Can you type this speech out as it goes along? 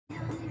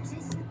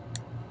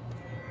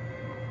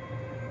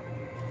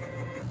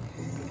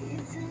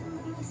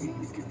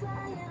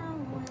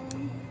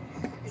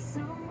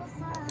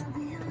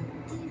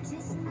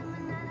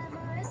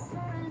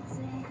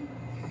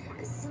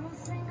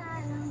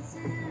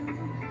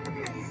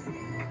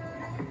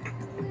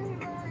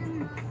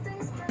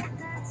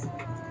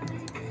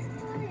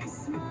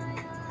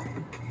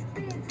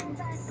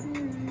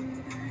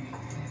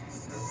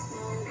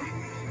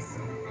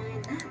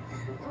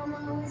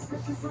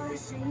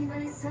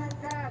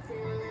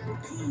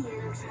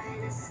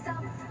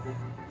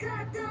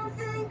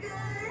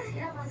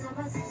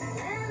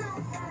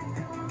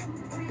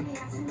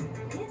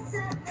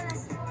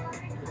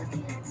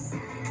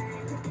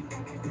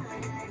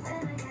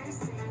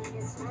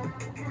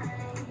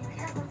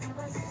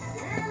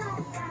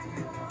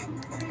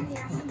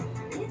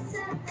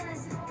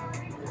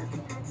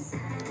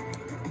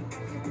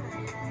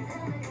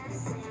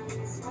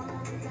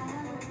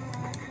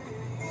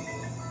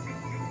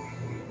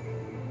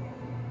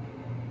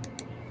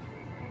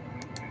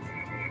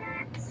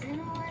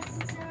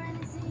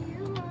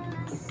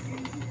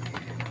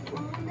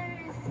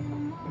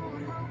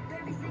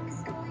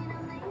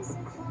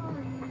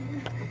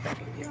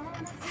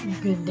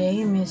Good day,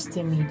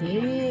 Mr.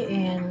 Midi,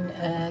 and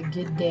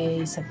good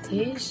day,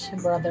 Satish,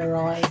 Brother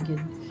Roy.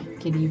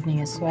 Good evening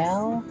as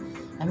well.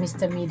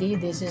 Mr. Midi,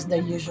 this is the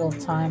usual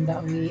time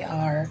that we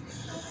are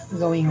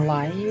going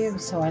live,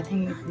 so I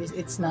think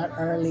it's not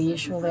early.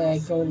 Usually, I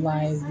go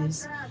live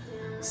this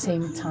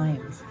same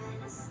time,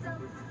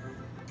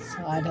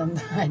 so I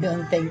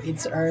don't think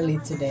it's early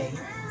today.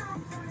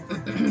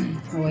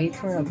 Wait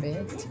for a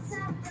bit.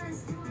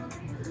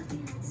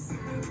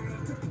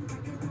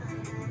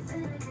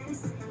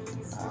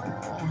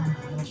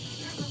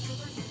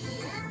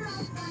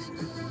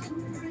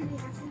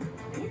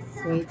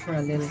 Wait for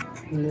a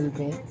little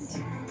bit.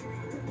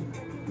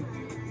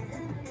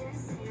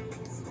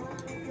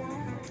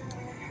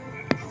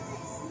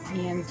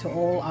 And to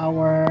all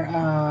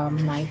our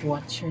night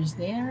watchers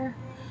there,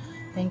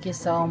 thank you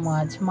so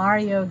much.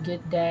 Mario,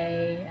 good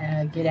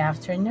day, good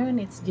afternoon.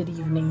 It's good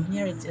evening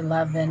here. It's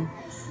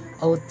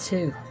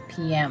 11:02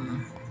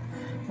 p.m.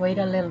 Wait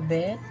a little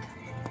bit.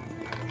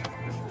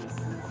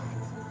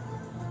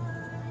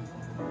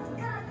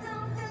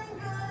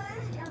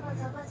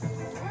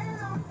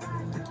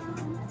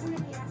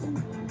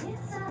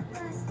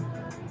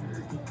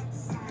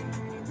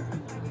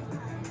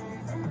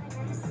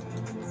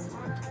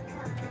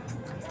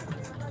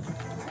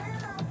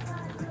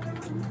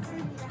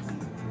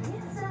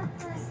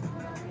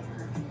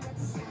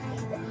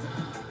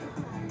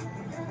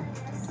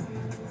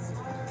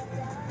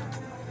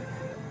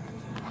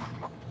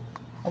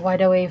 By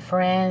the way,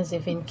 friends,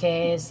 if in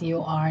case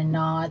you are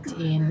not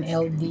in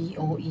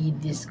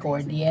LDOE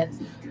Discord yet,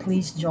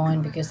 please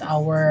join, because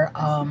our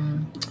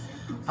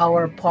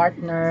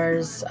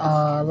partners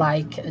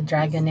like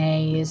Dragon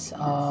Ace,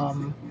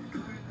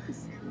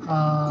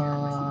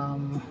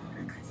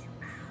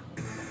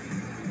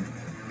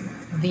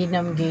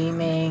 Venom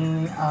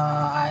Gaming,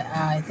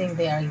 I think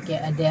they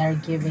are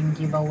giving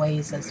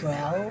giveaways as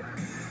well.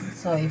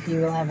 So if you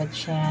will have a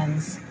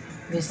chance,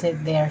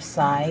 visit their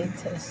site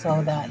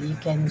so that you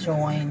can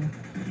join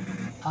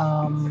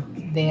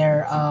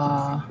their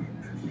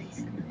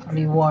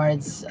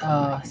rewards.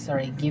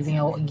 Sorry,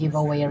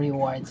 giveaway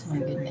rewards. My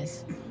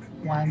goodness,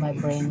 why my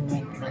brain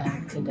went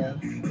blank today.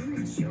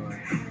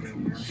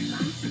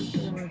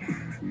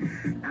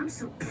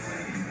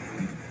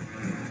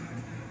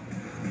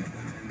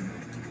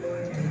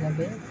 Wait a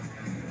bit.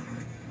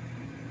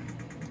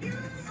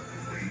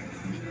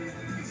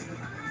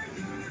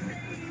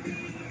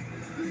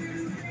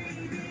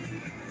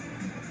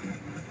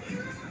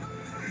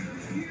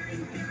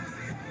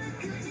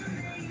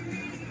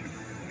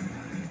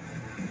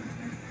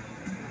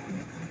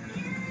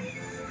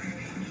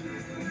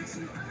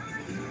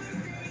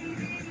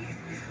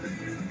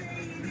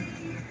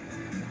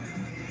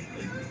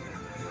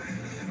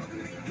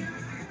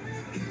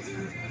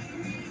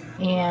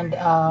 And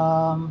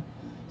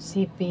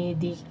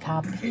CPD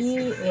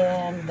Copy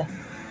and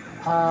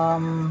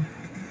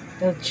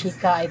El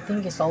Chica, I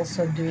think, is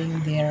also doing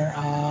their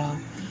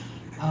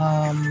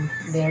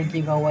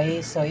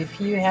giveaway. So if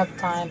you have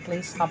time,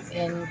 please hop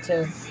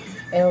into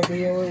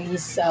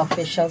LDOE's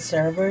official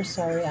server.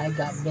 Sorry, I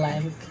got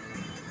blank.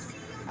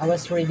 I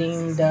was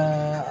reading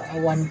the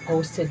one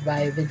posted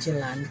by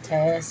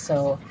Vigilante.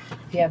 So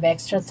if you have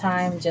extra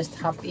time, just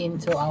hop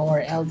into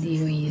our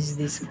LDOE's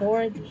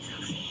Discord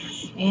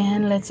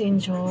and let's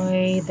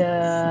enjoy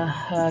the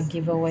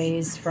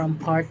giveaways from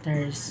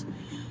partners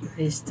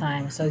this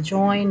time. So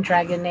join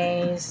Dragon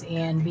Ace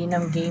and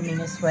Venom Gaming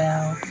as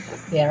well.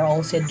 They are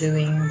also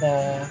doing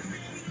the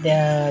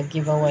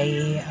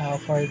giveaway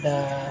for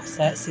the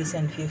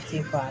season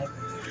 55.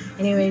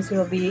 Anyways,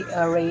 we'll be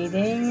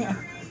raiding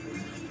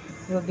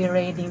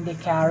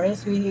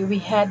DICARES. We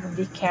had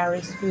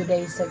DICARES 2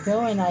 days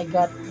ago, and I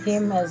got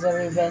him as a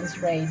revenge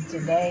raid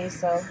today.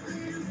 So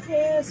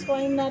yes,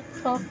 why not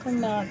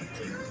coconut?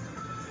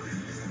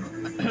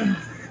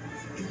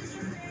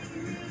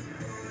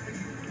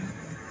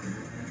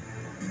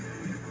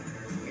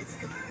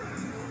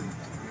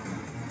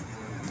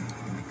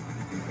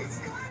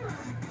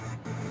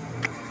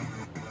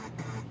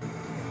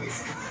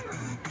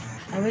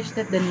 wish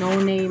that the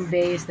no-name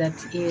base that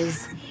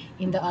is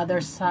in the other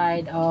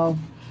side of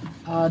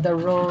the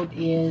road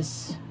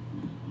is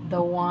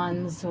the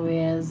ones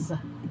with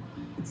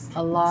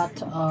a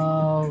lot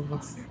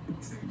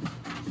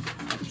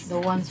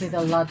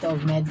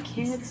of med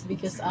kits,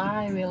 because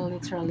I will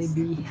literally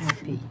be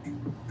happy.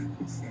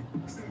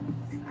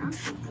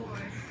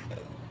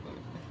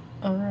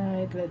 All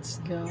right, let's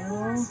go.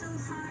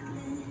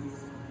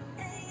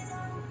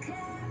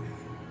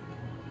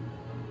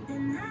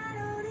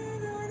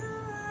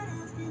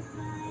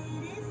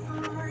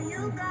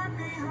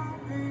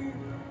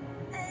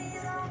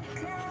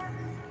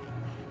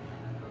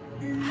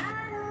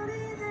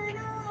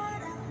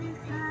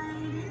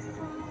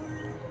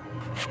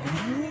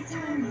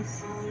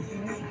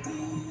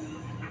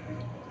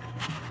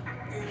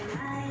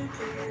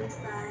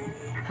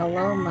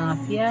 Hello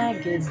Mafia,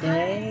 good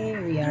day.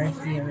 We are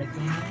here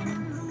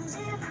again.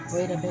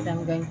 Wait a bit,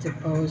 I'm going to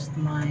post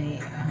my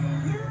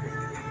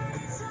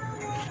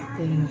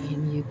thing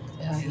in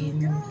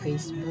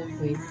Facebook.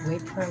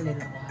 Wait for a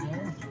little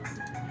while.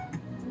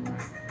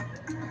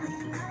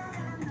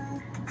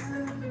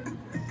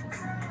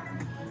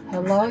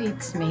 Hello,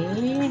 it's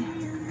me.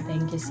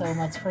 Thank you so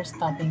much for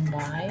stopping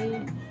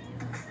by.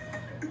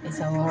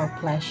 It's our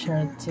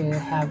pleasure to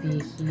have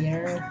you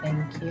here.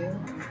 Thank you.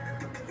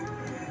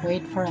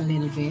 Wait for a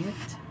little bit.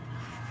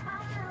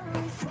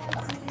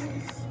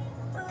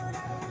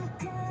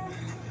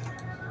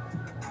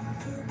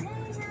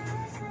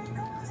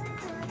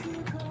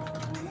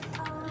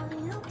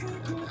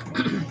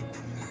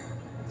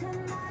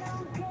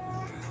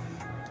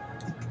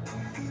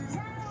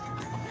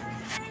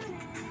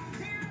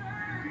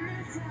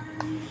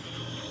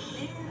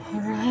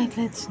 Alright,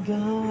 let's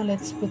go.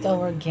 Let's put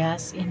our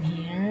gas in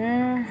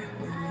here.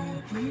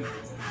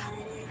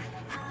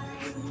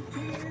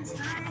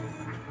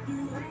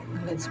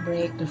 Let's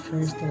break the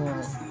first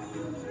wall.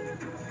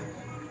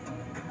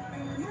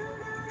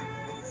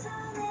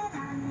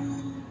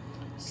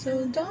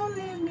 So don't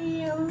leave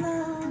me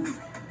alone.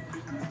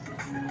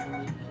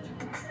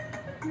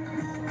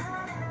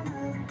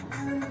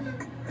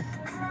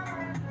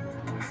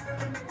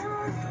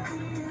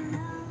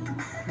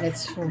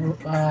 Let's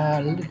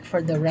look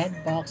for the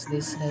red box.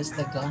 This has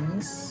the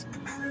guns.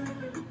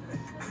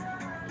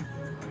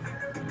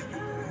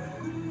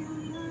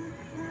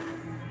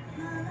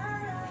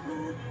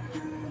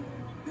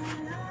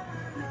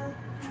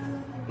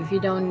 If you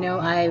don't know,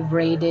 I've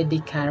raided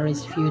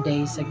DICARES few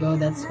days ago.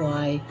 That's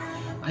why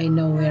I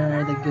know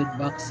where are the good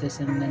boxes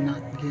and the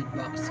not good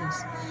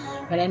boxes.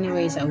 But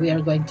anyways, we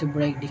are going to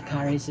break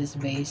DICARES'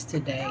 base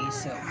today.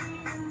 So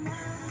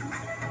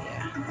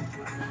yeah.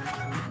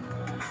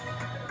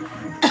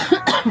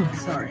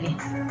 Sorry.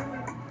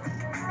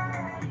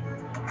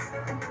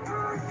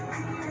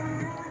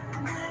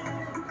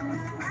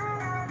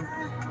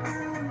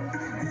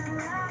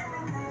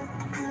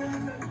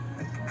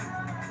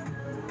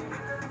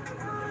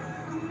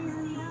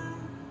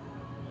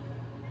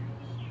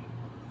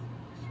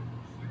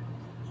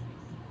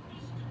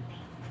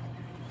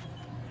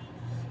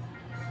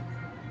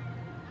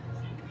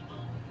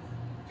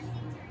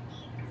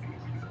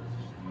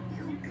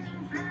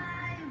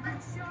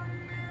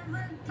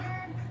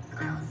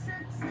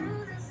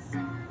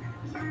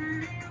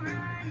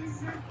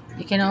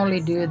 You can only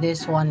do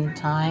this one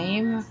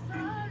time,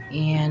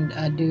 and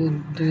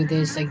do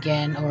this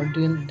again, or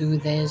do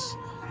this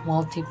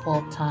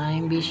multiple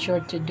time. Be sure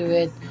to do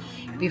it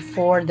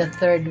before the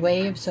third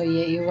wave, so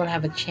you will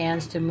have a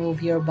chance to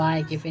move your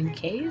bike if in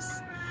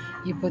case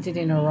you put it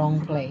in a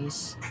wrong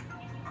place.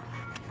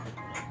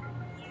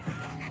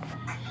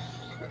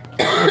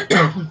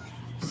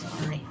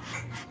 Sorry,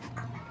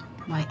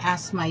 my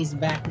asthma is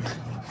back.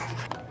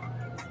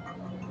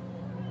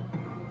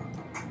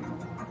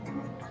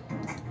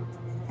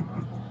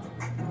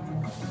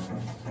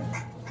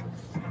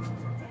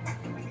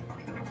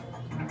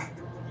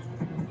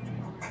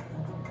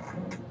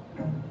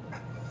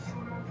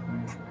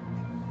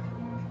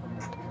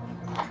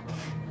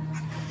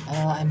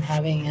 I'm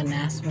having an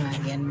asthma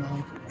again,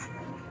 Mo.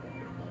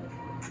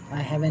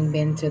 I haven't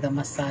been to the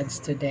massage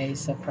today,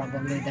 so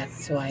probably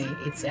that's why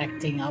it's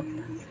acting up.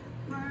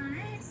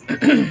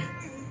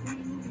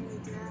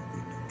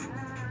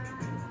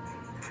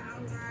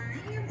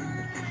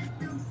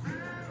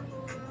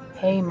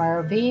 Hey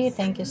Murphy,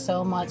 thank you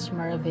so much,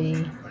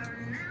 Murphy.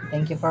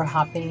 Thank you for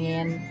hopping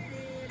in.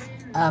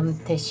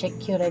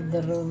 Teşekkür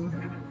ederim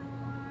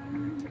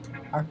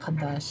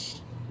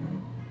arkadaş.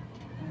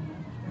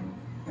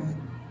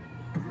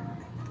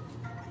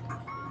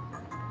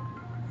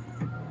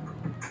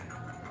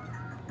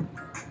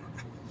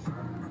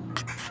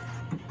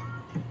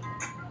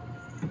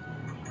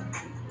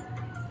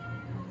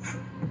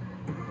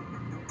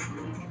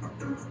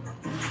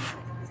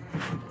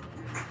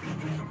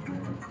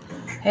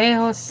 Hey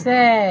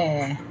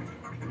Jose,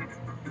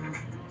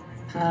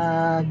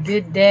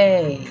 good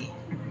day.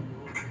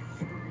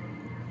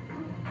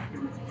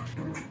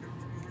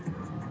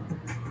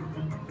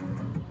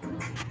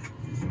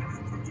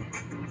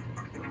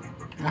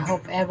 I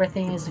hope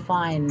everything is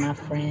fine, my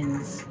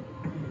friends.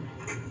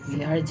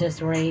 We are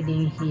just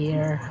raiding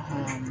here.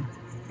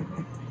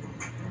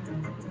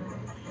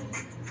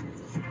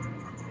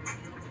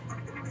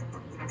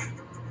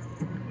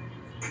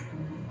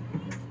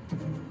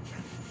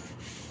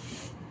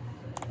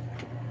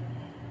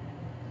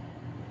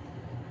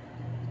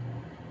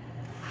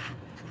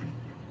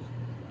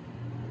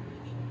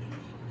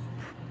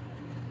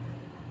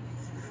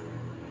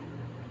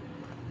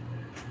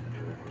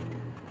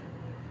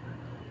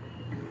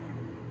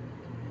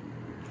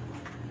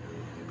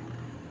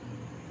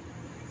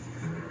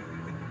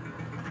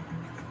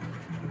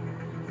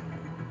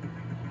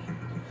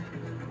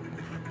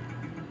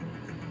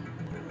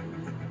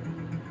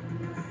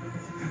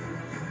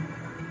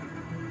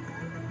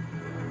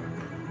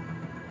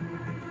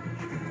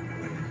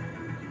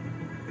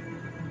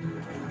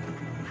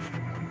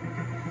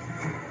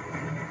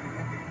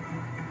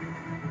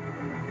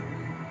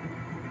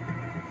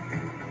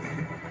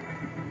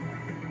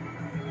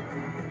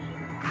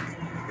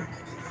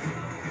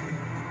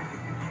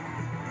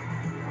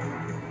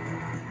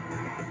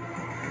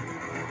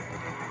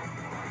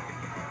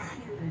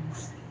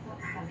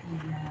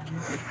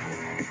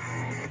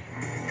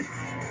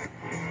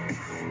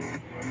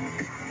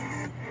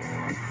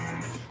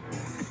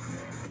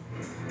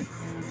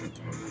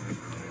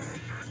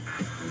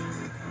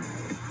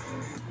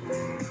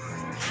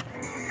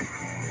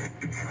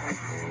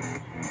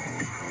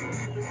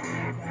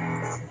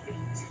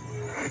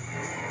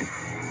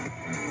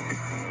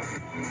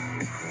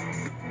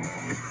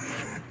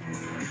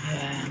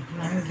 Yeah,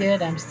 I'm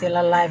good. I'm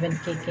still alive and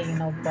kicking,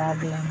 no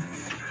problem.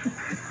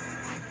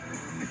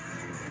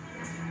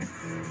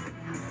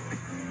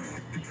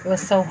 It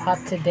was so hot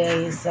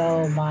today,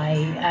 so my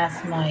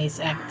asthma is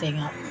acting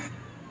up.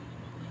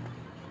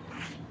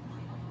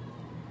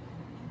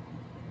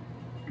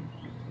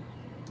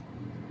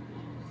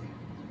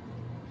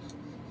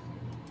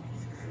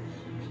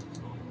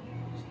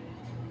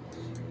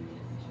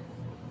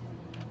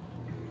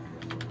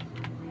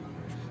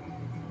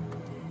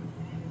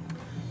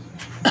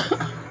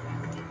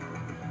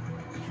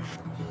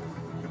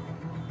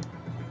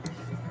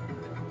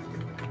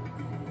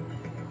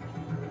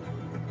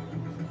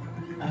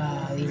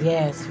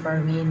 Yes,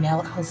 for me,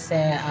 Nel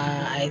Jose,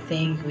 I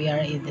think we are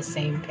in the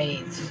same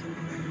page.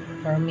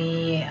 For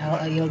me,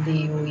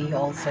 LDOE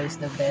also is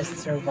the best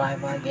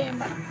survival game.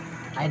 But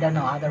I don't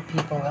know, other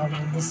people will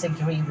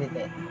disagree with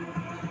it.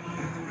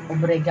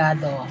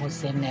 Obrigado,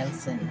 Jose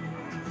Nelson.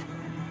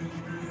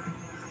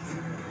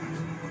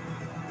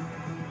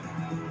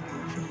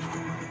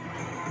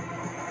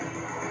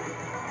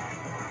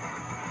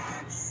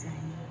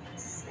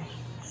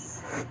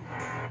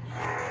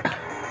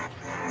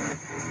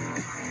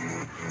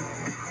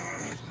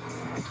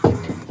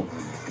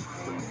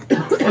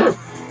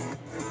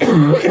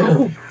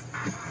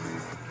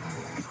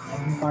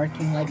 I'm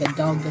barking like a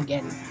dog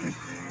again.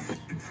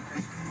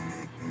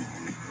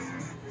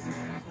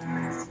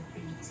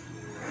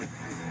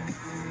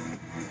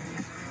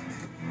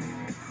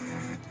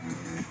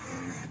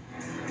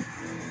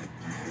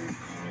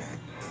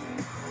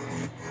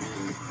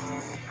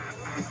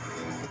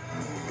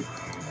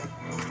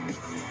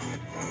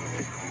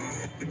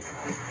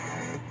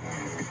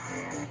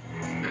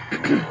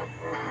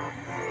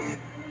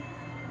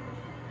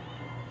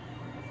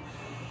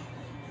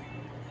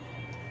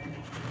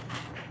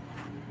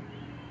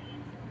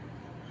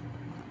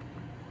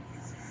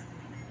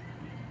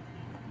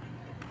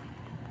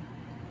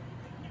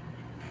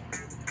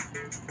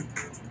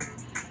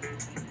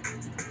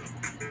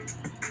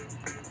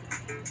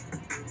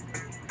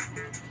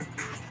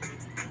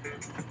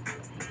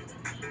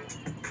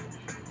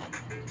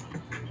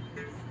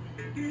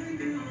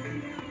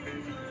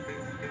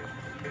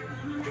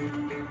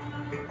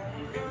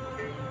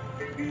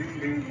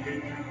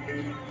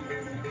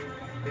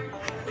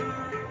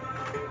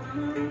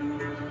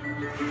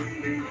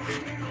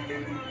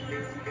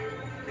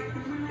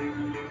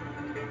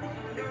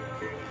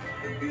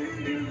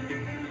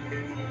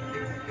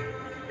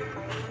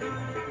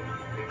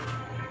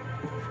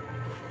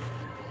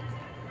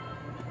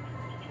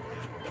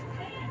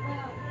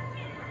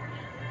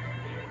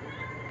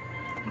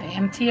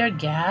 Empty your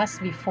gas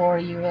before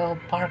you will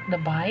park the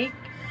bike.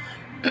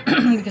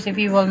 Because if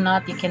you will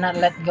not, you cannot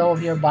let go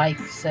of your bike.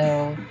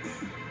 So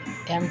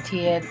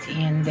empty it,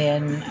 and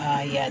then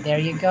yeah, there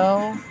you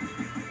go.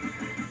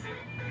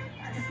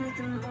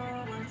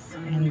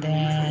 And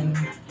then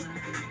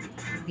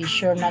be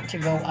sure not to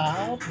go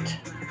out.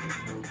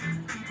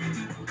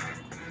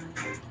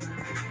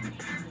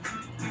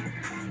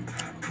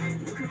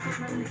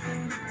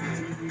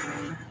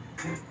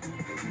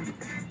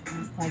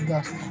 My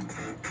gosh.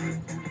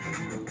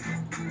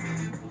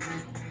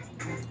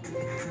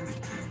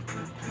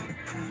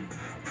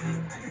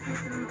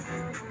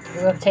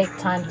 It will take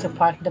time to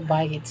park the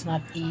bike. It's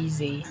not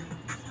easy.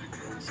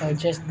 So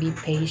just be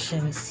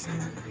patient.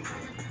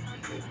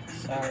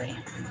 Sorry.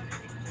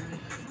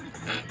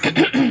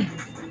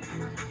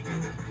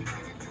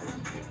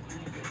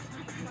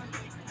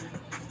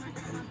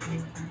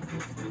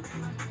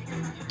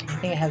 I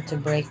think I have to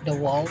break the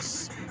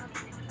walls.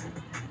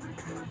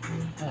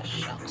 Oh,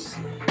 shucks.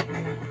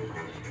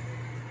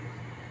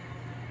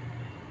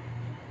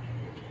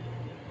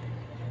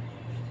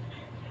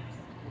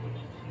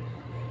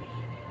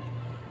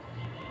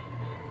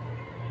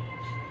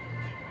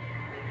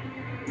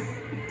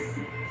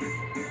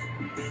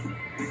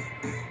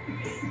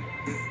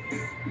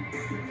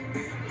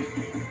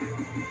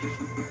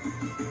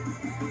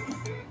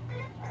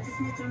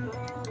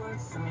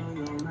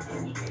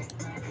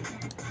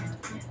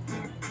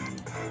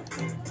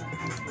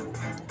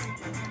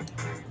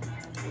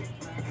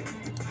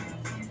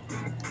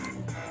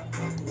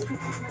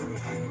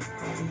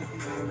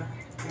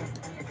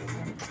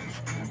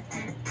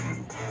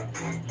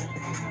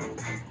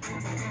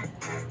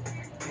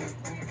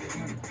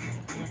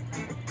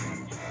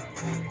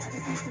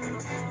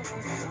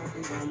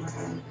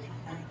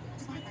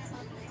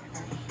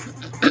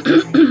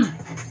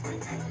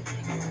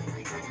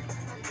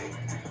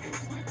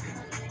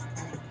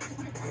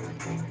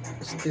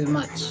 It's too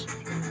much.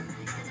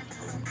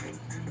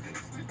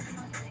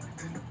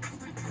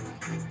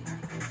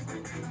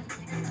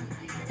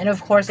 And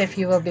of course, if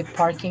you will be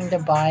parking the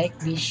bike,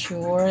 be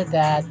sure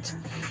that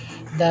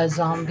the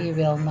zombie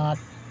will not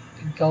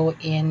go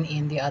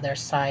in the other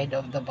side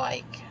of the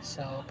bike.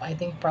 So I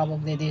think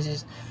probably this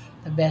is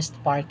the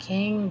best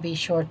parking. Be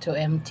sure to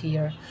empty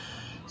your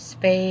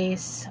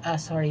space.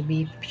 Sorry,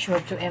 be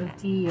sure to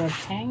empty your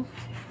tank,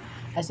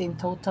 as in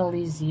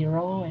totally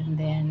zero, and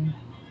then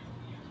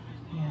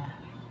yeah.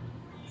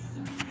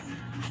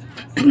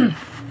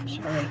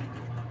 Sorry,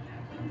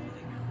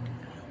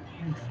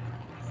 my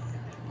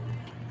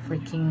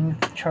freaking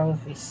throat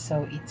is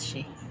so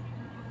itchy.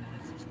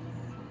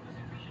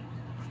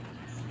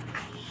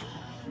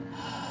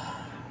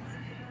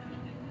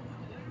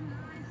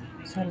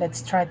 So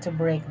let's try to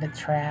break the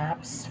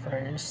traps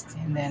first,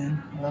 and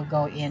then we'll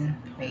go in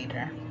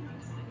later.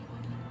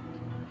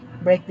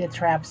 Break the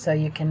trap so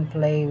you can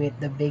play with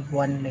the big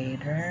one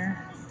later.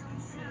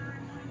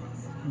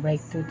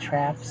 Break 2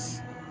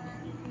 traps.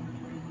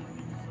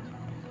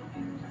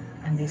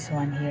 And this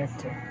one here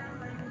too.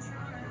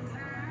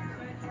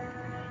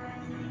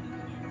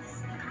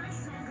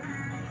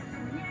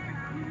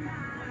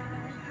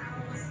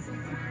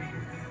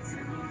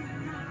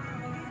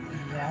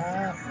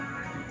 Yeah.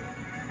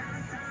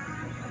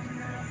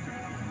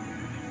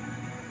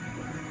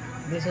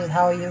 This is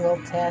how you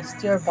will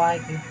test your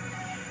bike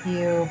if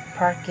you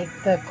park it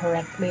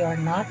correctly or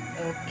not.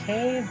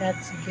 Okay,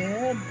 that's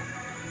good.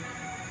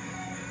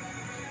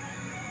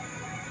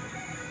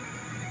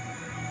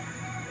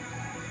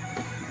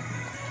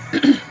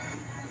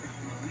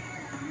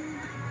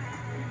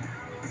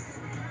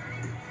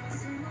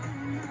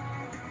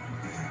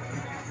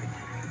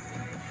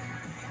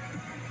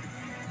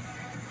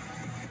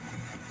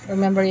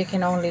 Remember, you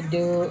can only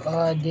do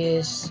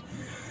this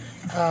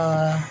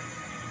uh,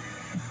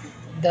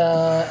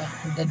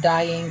 the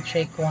dying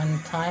trick one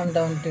time.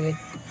 Don't do it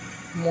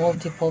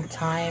multiple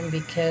time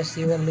because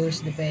you will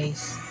lose the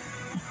base.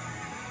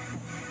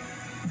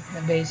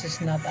 The base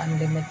is not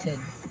unlimited.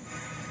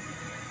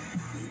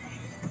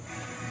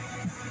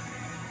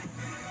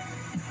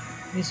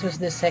 This was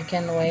the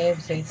second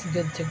wave, so it's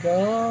good to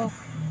go.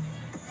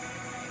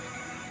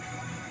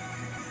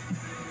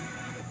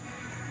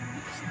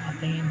 There's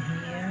nothing in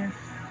here.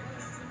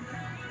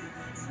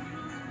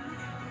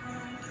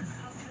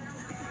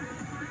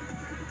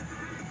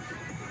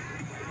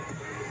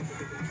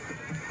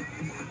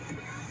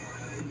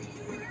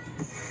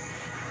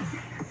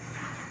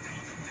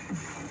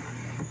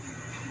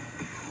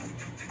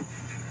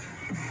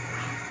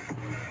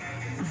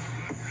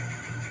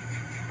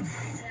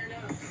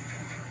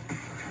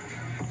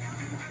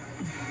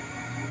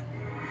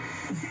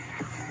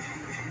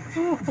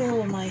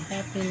 Woohoo, my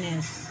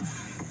happiness.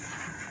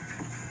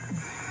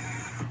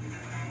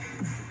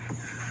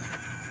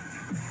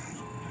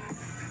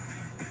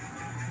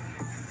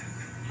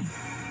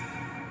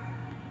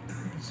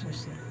 This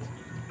was it.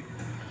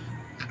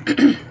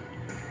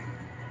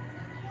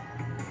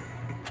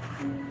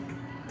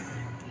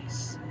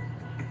 Yes.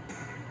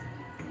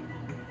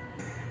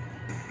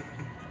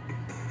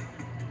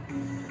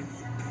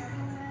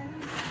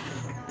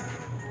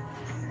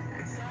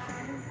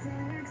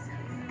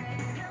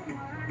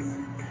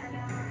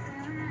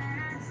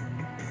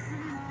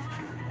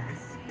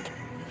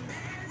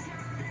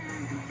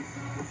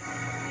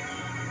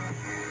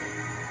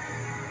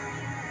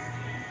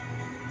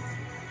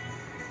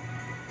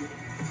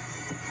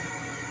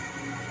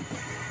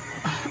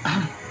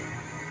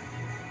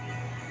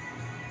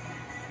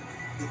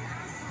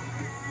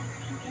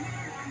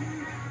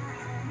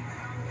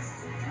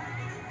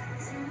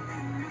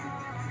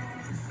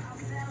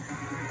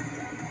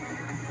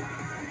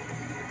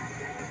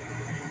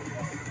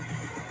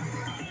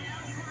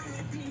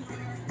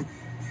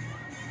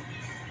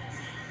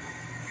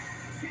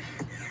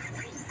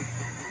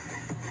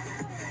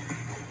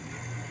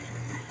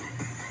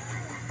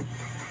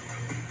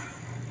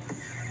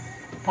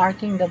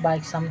 Parking the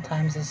bike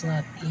sometimes is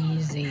not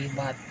easy,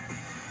 but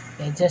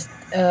they just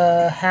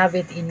have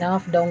it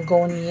enough. Don't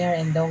go near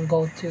and don't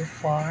go too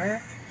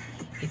far.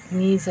 It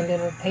needs a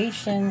little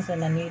patience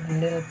and I need a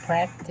little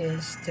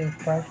practice to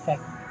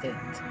perfect it.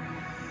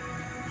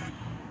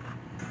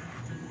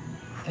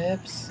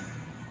 Oops.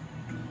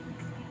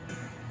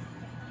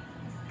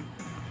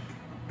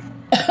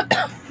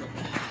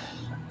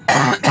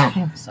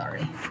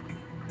 Sorry.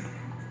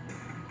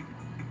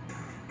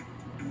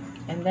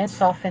 And then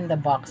soften the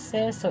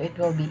boxes so it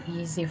will be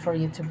easy for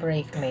you to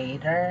break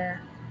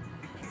later.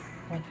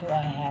 What do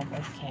I have?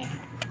 Okay.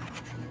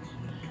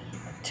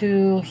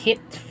 To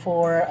hit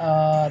for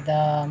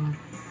the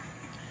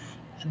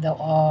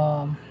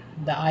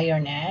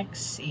iron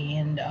axe,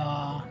 and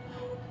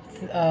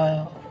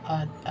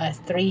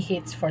 3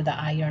 hits for the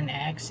iron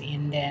axe,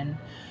 and then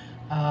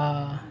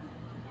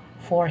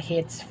 4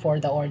 hits for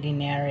the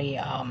ordinary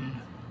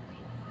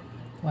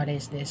what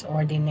is this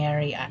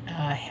ordinary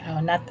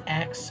not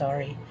axe,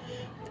 sorry,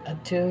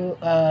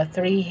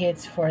 three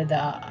hits for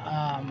the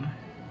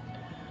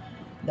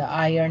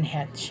iron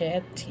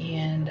hatchet,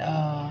 and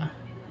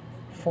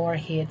 4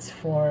 hits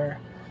for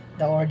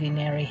the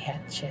ordinary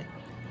hatchet.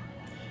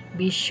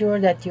 Be sure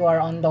that you are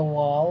on the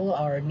wall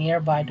or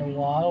nearby the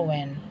wall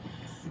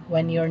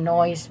when your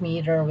noise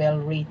meter will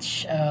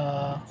reach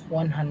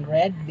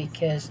 100,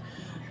 because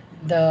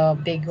the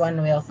big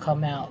one will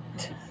come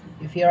out.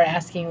 If you're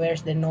asking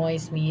where's the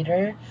noise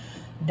meter,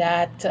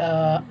 that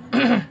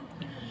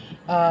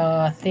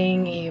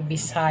thing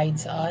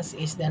besides us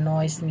is the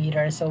noise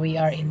meter. So we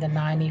are in the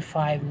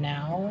 95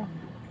 now.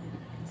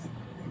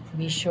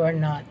 Be sure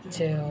not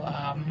to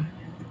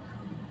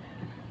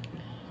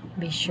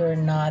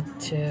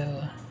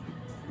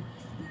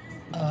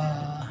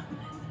uh,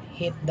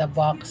 hit the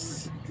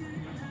box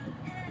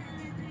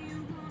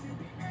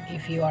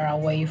if you are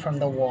away from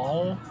the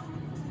wall.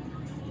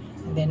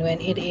 And then when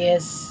it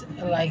is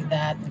like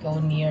that, go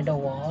near the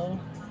wall.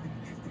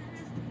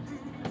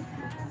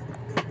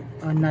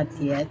 Oh, not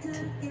yet.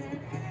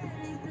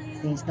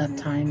 It's not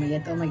time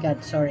yet. Oh my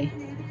god, sorry.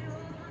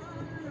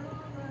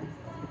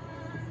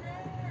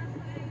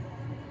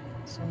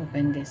 So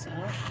open this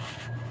up.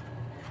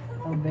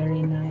 Oh,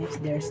 very nice.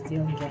 There's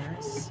still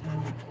gas. So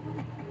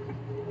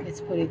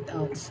let's put it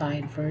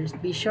outside first.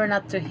 Be sure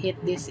not to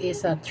hit. This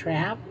is a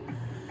trap.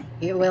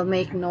 It will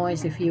make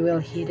noise if you will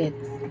hit it.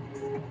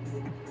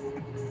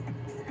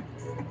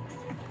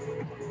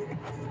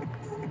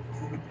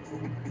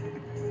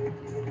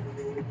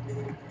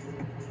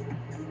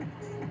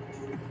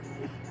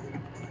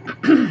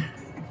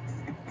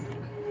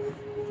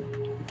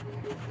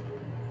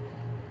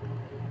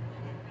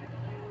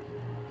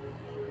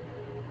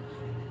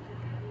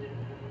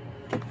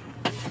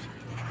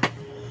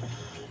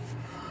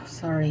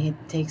 Sorry, it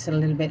takes a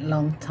little bit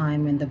long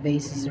time when the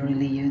base is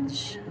really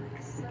huge.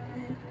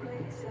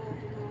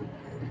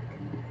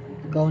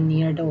 Go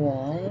near the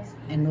wall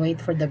and wait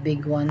for the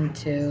big one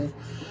to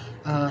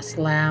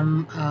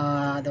slam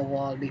the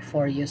wall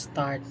before you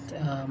start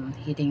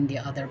hitting the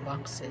other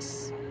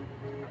boxes.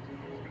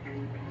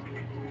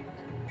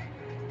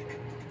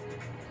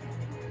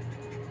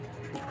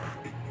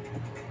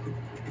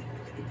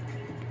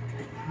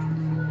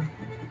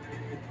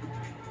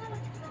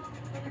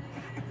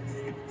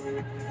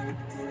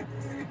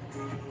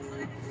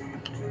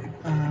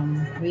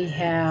 We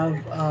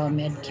have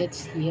med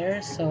kits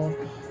here, so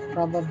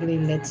probably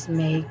let's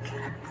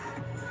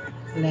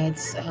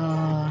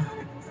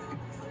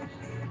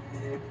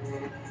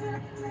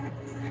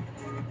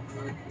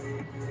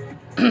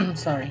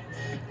sorry,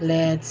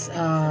 let's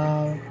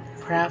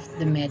craft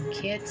the med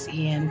kits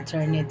and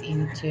turn it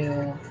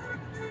into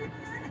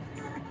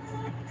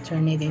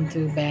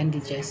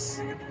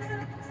bandages.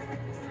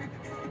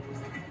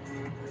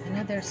 I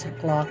know there's a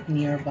clock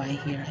nearby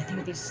here. I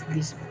think this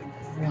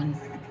one.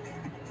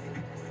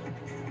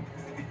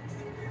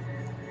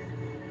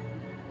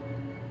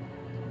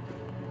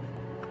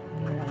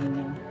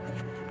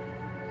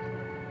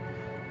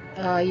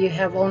 You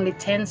have only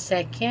 10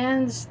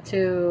 seconds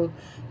to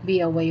be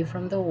away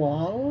from the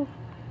wall.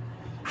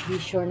 Be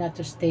sure not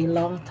to stay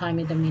long time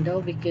in the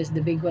middle, because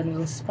the big one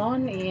will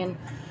spawn, and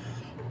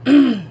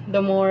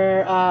the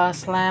more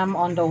slam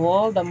on the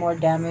wall, the more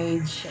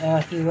damage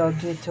he will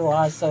do to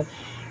us. So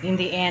in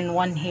the end,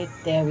 one hit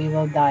there, we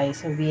will die.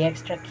 So be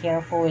extra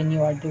careful when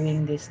you are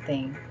doing this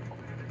thing.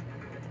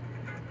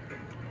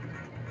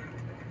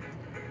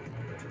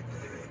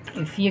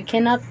 If you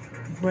cannot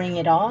bring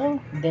it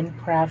all, then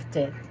craft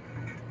it.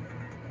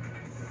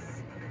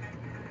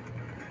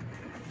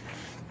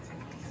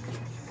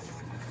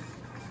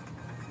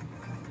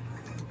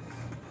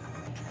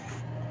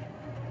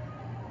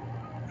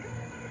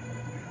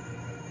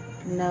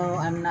 No,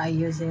 I'm not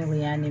using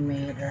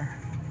reanimator.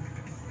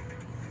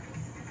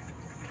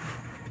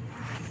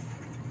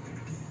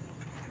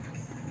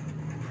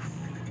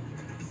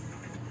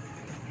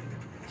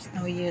 There's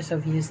no use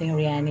of using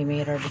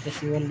reanimator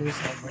because you will lose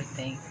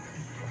everything.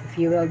 If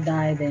you will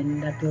die,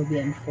 then that will be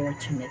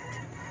unfortunate.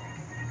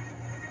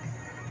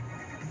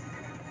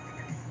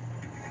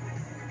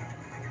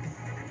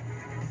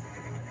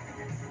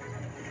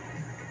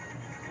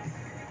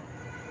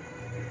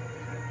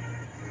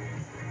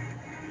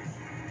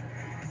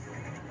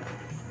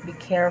 Be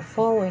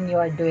careful when you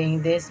are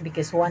doing this,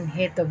 because one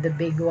hit of the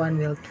big one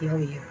will kill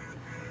you.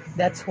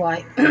 That's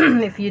why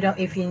if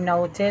you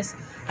notice,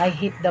 I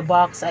hit the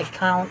box, I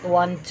count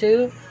 1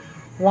 2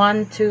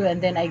 1 2,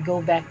 and then I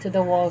go back to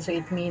the wall, so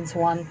it means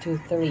 1 2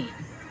 3.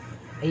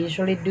 I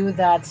usually do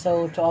that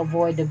so to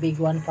avoid the big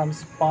one from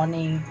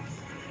spawning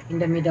in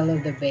the middle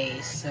of the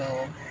base.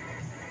 So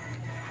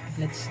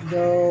let's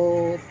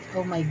go.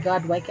 Oh my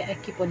god, why can't I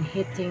keep on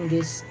hitting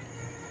this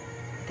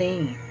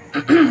thing?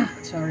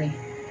 Sorry.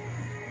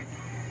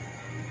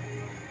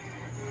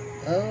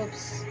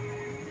 Oops.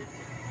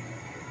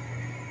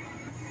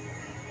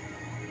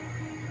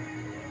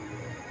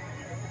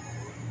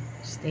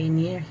 Stay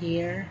near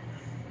here.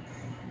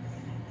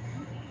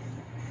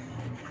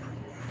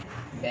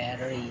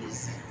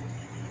 Batteries.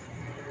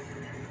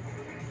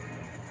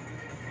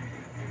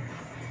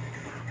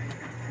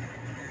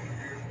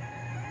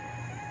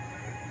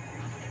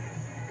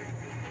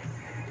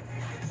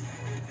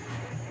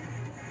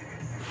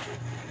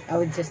 I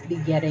would just be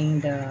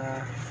getting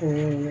the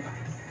full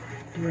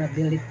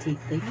durability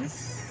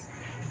things.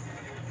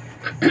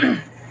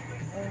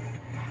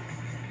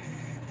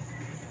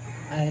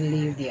 I'll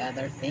leave the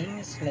other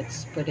things.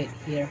 Let's put it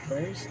here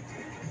first,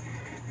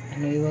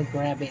 and we will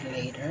grab it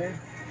later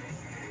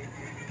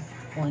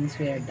once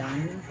we are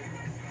done.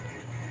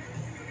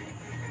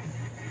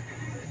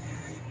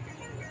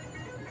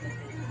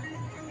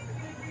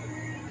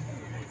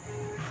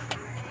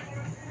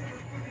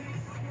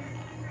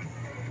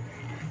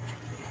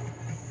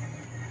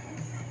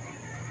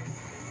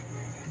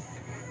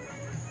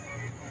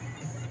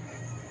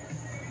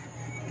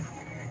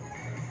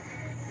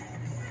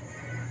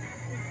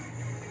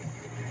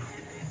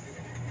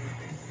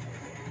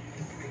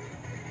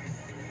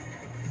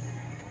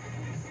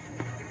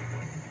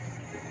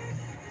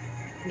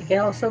 You can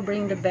also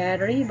bring the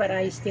battery, but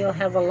I still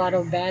have a lot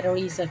of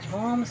batteries at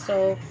home,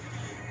 so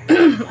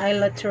I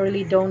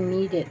literally don't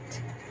need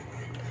it.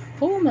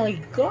 Oh my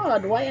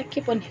god, why I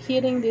keep on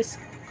hitting these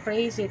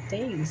crazy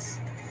things?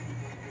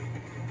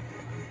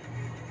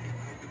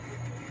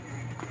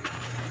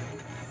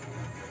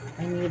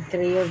 I need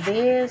 3 of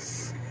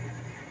this.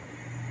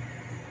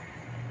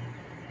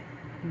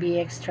 Be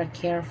extra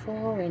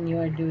careful when you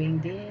are doing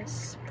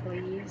this,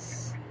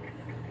 please,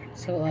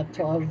 so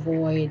to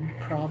avoid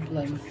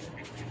problem.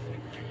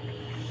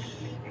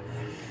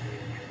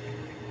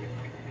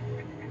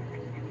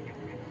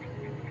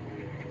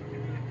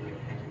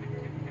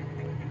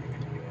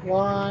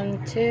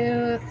 One,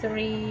 two,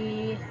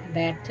 three,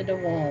 back to the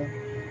wall.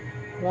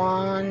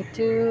 1,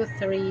 2,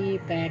 3,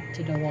 back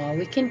to the wall.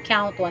 We can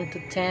count 1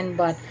 to 10,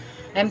 but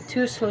I'm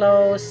too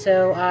slow,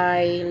 so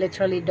I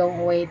literally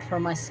don't wait for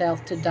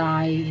myself to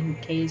die in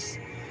case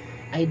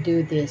I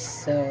do this.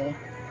 So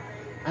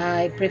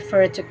I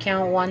prefer to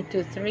count 1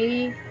 to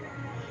 3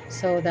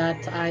 so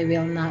that I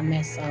will not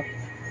mess up.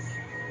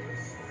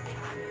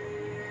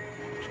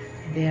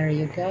 There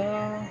you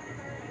go.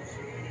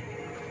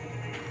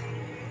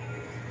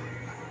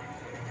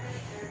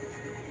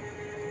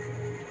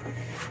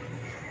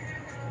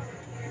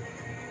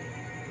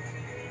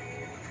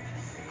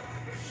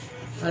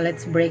 Well,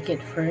 let's break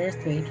it first.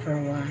 Wait for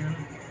a while.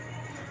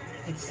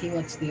 Let's see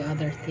what's the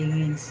other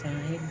thing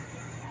inside.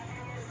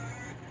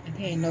 I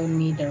think I don't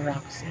need the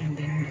rocks, and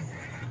then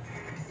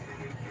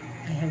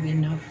I have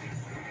enough.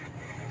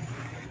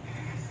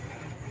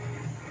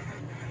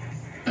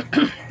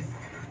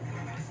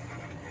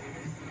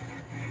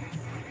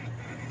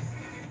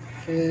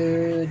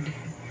 Food.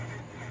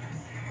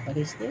 What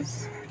is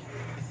this?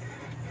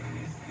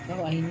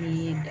 Oh, I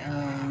need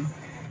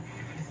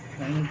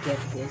let me get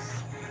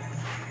this.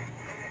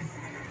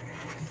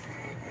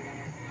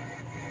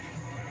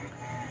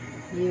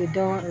 You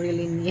don't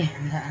really need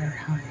that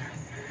around.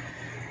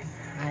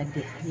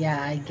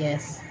 Yeah, I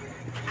guess.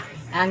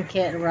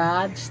 Ankit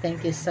Raj,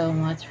 thank you so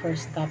much for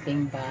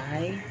stopping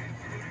by.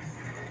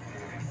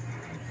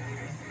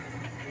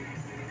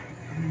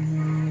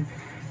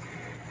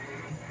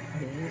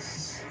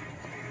 This.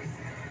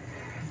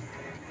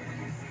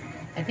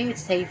 I think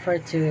it's safer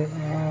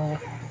to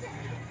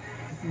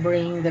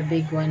bring the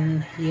big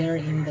one here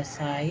in the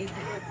side.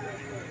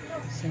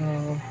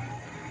 So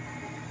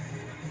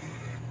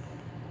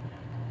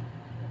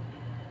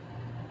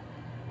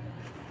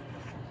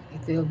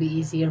it will be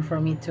easier for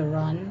me to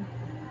run.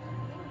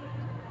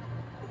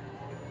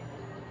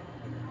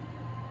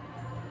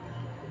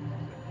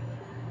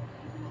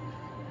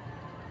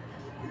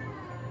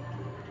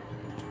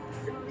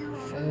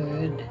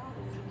 Food.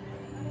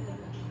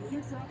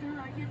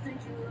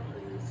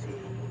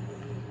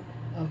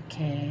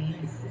 Okay.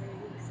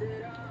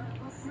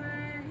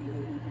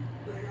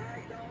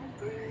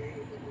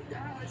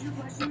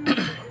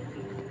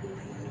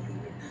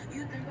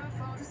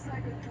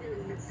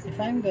 If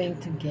I'm going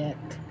to get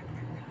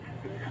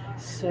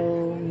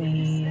soul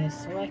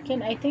maze, so I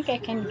think I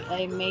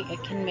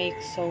can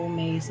make soul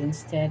maze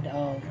instead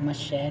of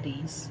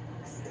machetes.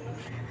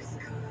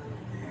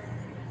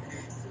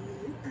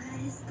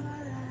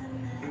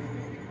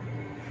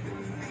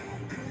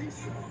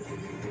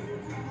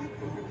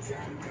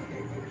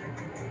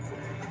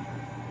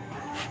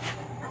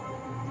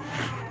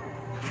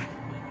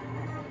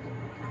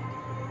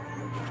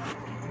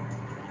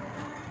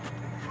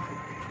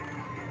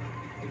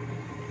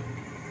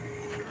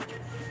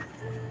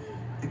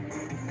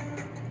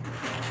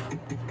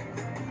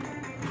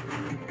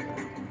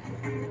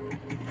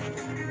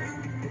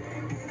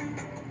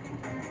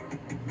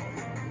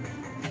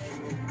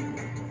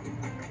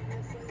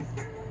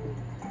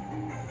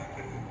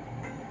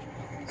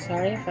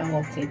 Sorry if I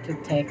want it to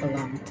take a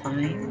long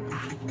time.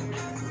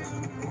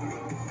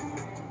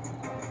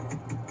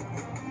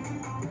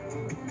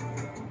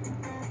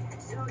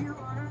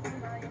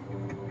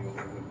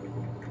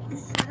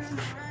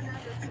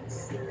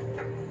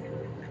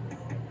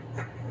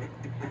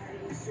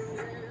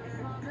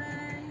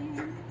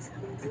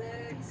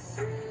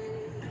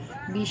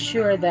 Be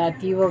sure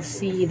that you will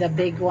see the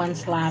big one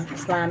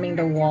slamming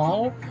the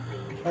wall,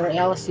 or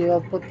else you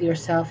will put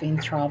yourself in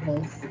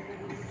trouble.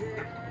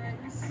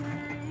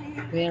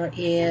 Where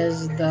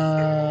is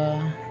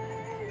the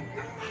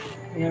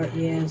Where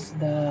is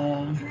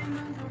the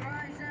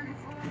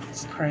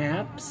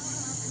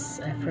scraps?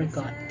 I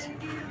forgot.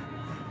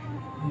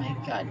 Oh my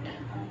god.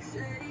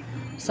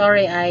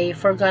 Sorry, I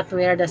forgot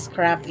where the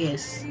scrap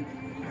is.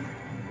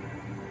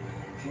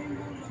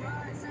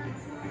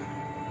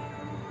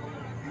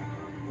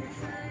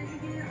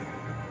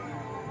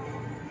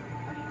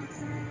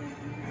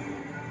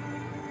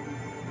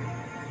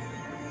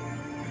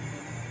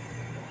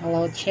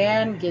 Hello,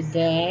 Chen. Good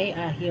day.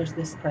 Here's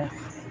the scrap.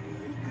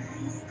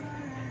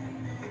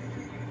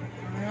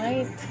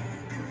 Alright.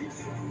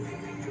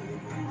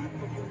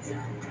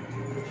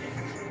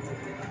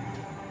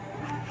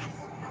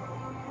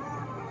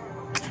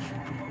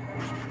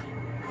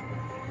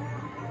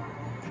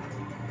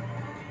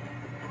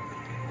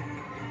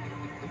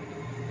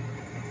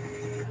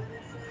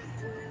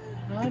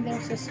 Oh,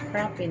 there's a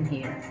scrap in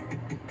here.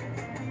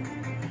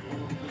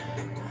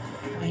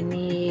 I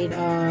need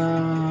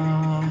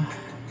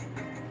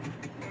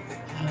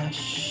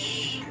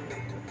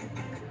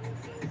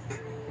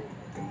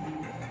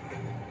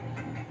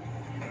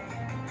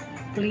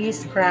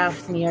please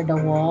craft near the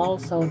wall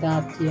so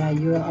that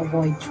you will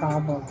avoid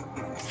trouble.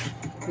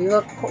 We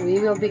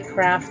will be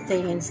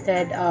crafting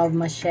instead of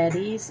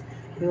machetes.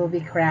 We will be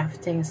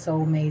crafting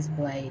soul maze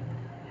blade.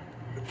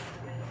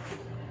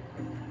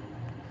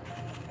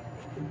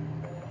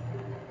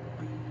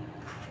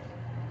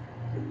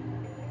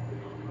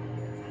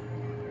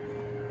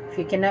 If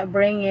you cannot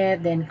bring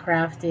it, then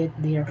craft it,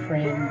 dear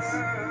friends.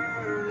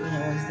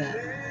 What was that?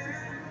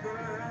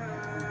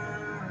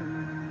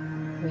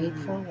 Wait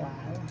for a while.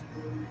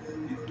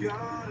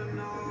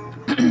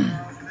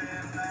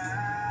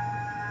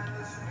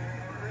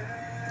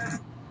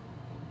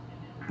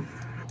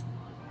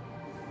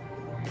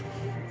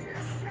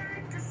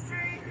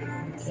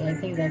 Okay, I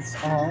think that's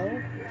all.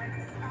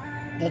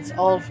 That's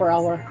all for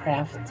our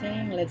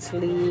crafting. Let's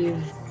leave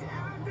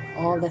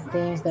all the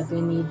things that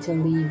we need to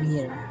leave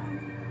here.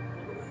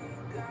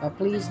 But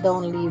please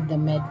don't leave the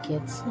med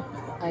kits.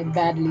 I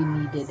badly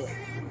needed it.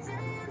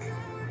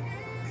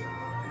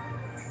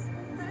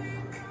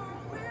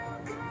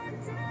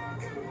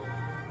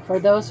 For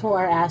those who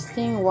are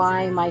asking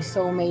why my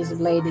soul maze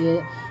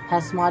blade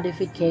has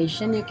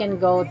modification, you can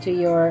go to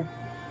your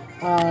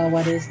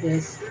what is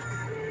this?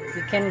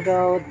 You can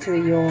go to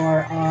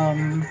your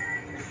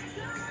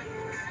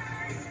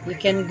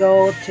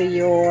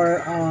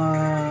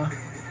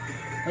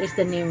what is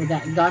the name of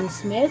that,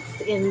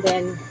 gunsmith, and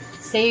then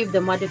save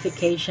the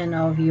modification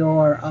of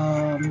your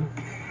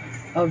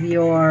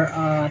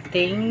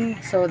thing,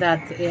 so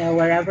that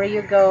wherever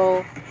you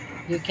go,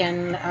 you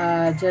can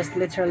just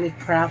literally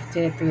craft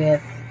it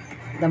with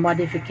the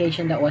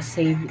modification that was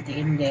saved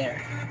in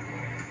there.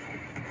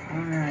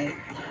 All right.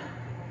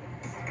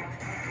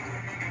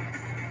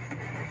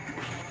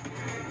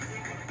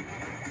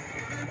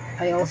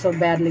 I also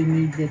badly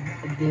needed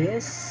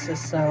this,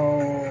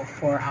 so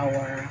for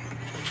our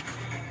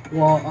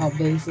wall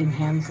base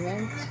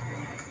enhancement.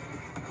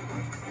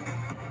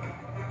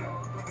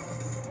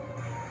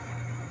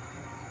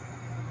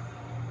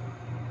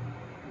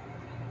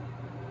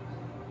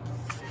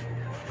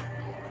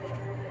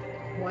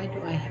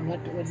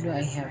 What do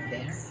I have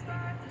there?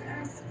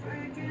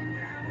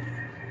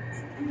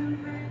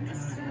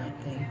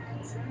 Nothing.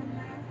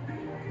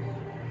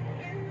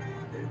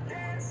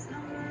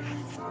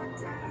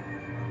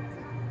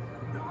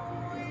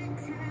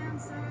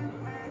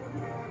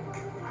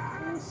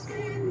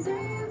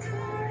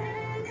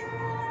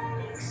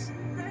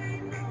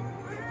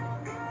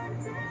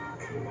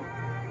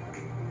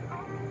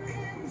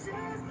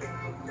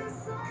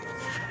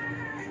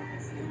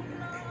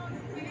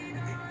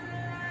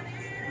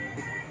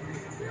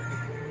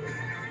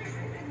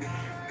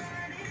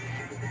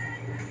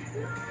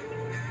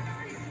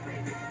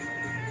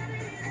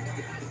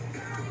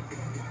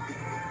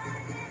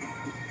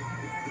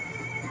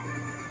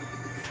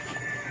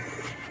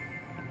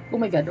 Oh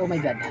my god, oh my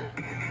god.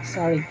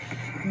 Sorry.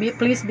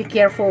 Please be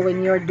careful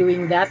when you're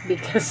doing that,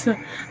 because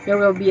there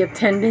will be a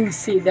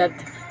tendency that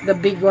the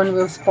big one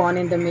will spawn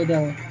in the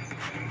middle.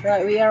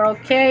 Right, we are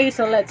okay,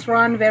 so let's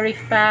run very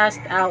fast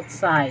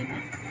outside.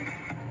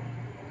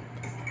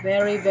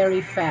 Very,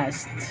 very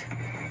fast.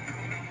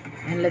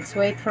 And let's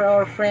wait for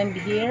our friend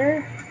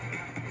here.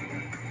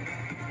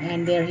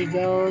 And there he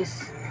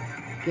goes.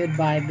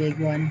 Goodbye, big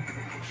one.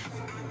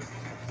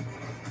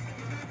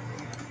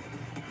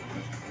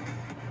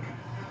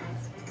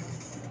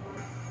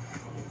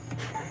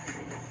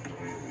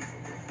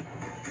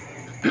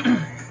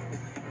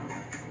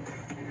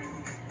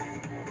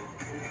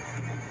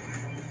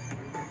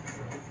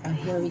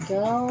 Here we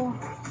go.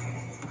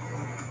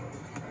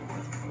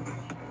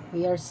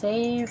 We are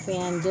safe,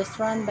 and just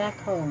run back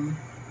home.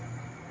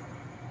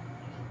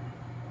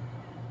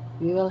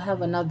 We will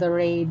have another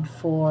raid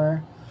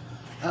for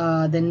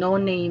the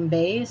no-name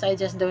base. I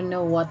just don't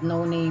know what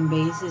no-name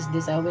base is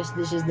this. I wish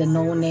this is the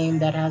no-name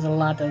that has a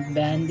lot of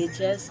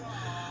bandages.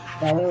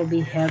 That will be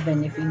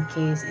heaven if in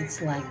case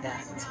it's like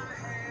that.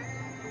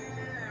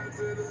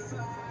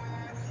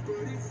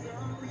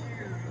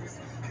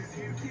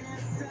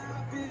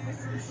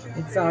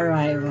 It's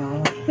alright,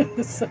 Mo.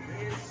 So,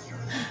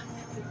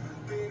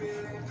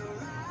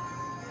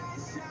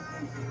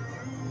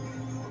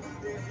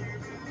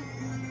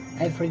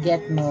 I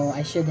forget, Mo.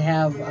 I should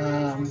have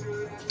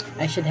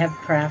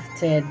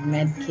crafted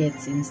med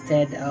kits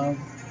instead of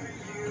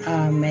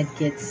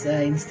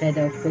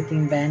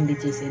putting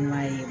bandages in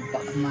my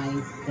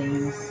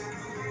things.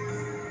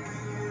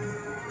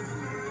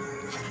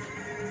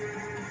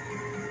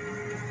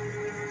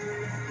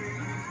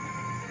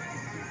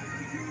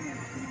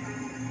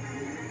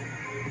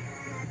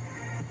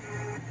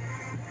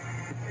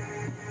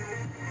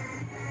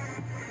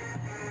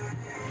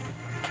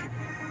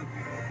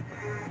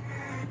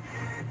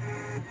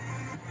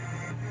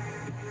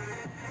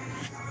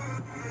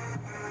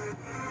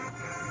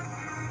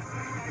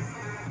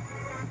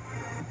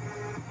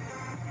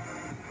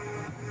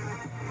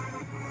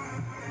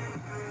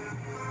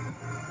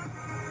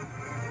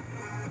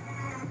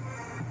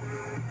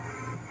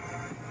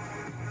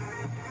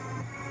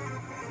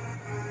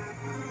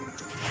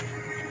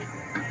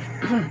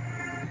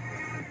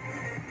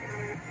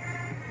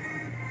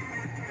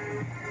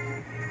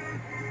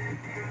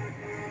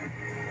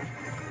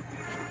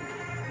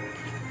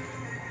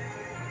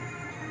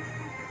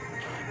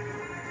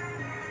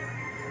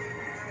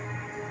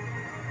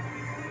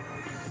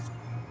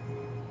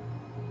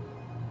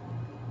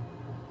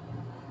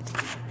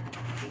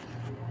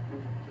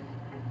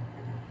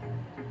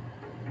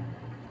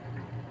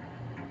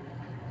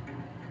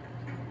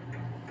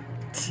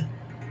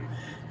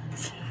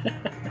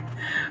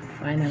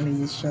 Finally,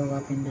 you show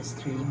up in the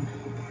stream.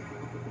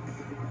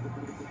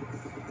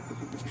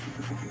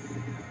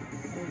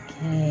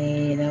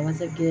 Okay, that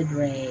was a good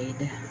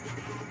raid.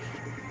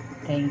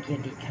 Thank you,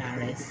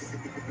 DICARES.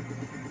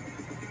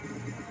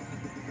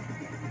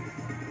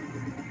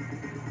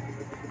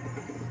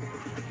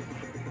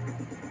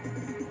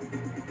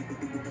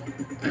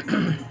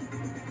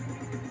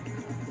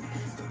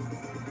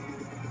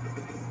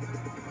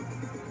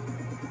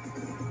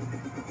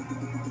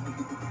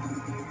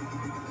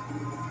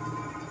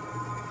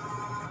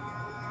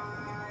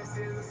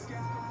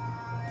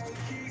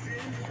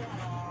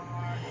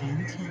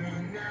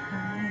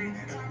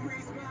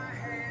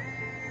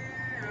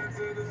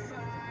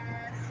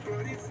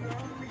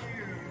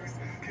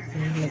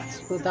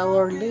 Let's put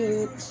our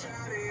loot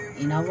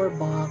in our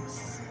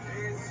box.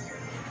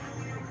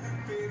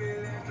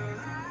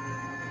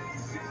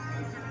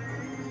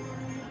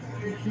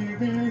 If you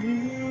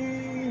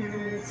believe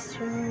it's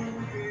true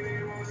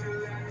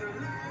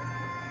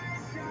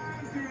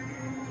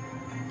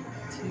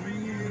to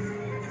you.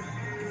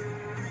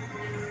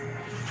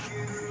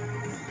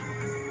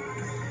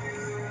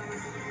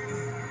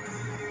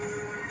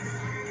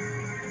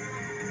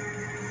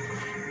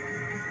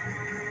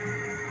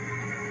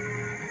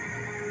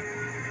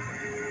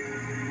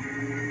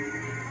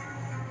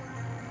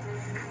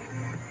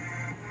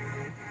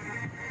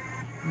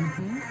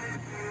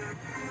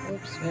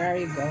 Oops, where are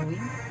you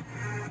going?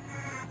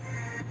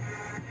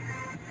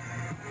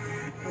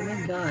 Oh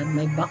my god,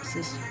 my box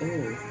is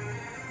full.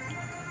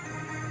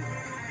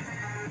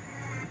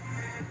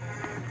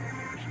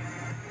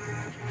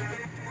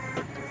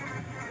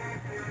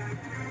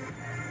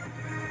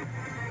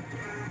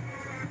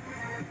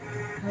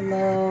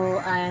 Hello,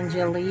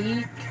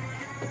 Angelique.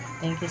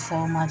 Thank you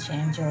so much,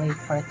 Angelique,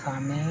 for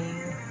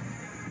coming.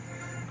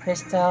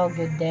 Crystal,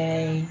 good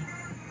day.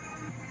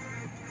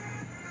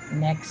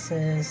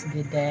 Nexus,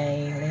 good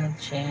day. Lil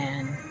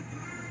Chan.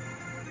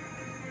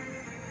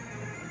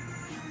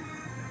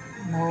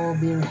 No,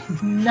 be ready.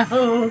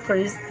 No,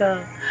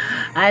 Crystal.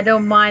 I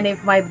don't mind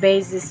if my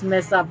base is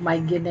messed up. My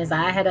goodness,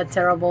 I had a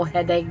terrible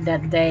headache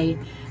that day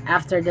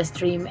after the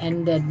stream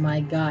ended.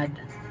 My God,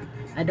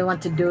 I don't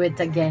want to do it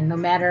again. No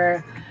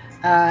matter,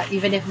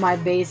 even if my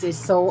base is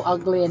so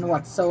ugly and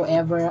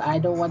whatsoever, I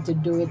don't want to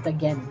do it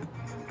again.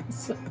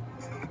 So,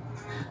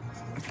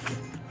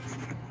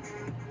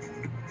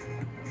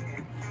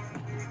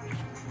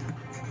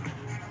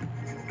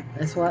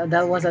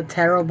 that was a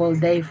terrible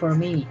day for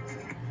me.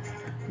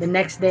 The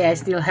next day, I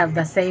still have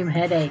the same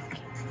headache.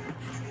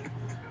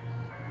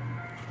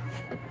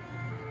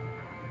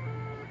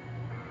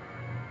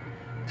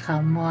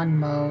 Come on,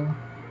 Mo.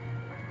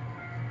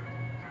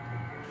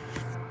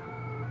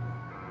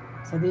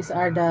 So these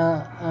are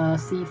the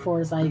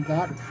C4s I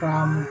got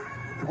from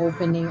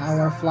opening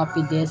our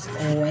floppy disk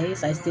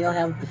always. I still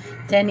have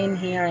 10 in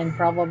here, and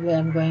probably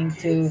I'm going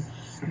to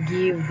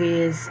give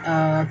these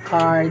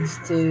cards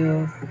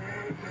to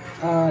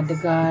the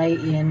guy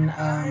in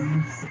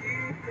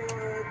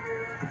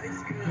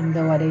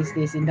the what is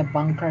this in the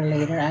bunker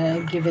later.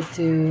 I'll give it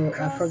to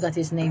I forgot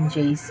his name,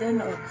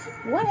 Jason. Or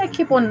why I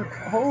keep on,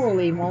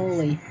 holy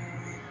moly,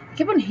 I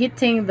keep on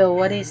hitting the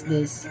what is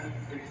this.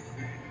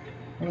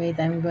 Wait,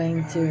 I'm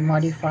going to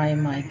modify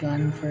my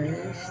gun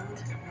first.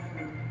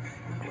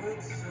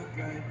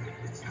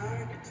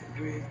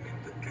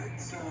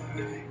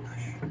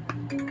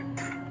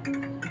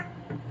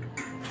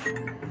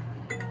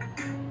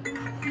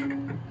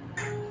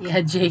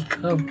 Yeah,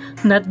 Jacob,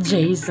 not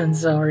Jason,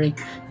 sorry.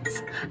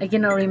 I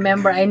cannot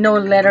remember. I know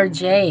letter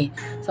J.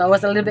 So I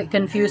was a little bit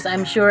confused.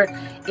 I'm sure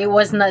it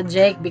was not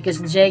Jake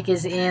because Jake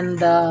is in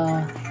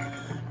the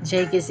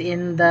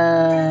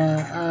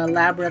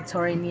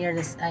laboratory near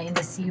the in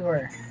the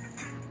sewer.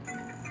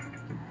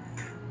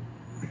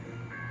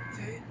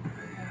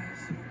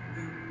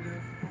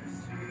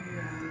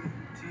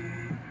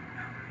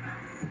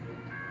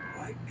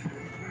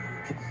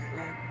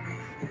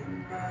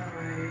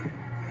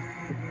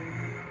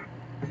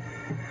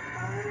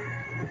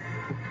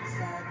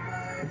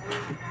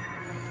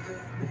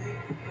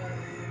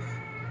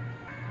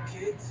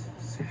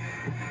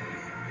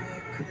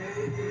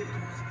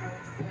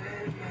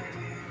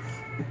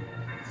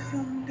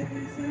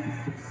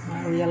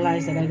 I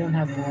realized that I don't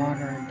have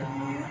water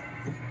though.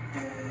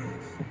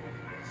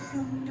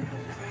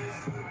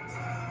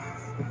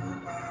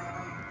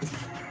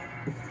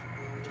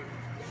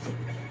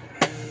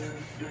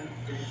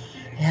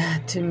 Yeah,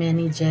 too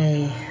many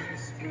J.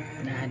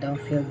 Nah, I don't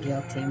feel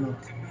guilty, Mo.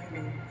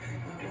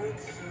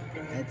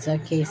 It's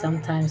okay.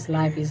 Sometimes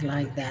life is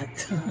like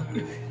that.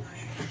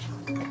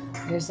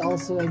 There's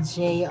also a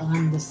J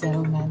on the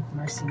settlement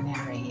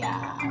mercenary.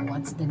 Yeah,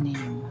 what's the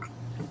name?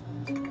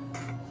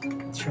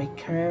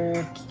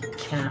 Tricker,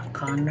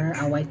 Connor.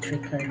 Oh, why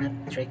Tricker, not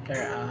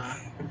Tricker.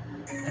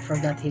 I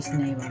forgot his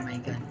name. Oh my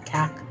god.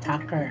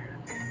 Tucker.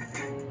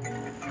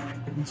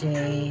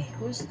 J.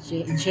 Who's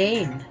J?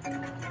 Jane.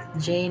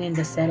 Jane in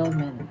the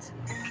settlement.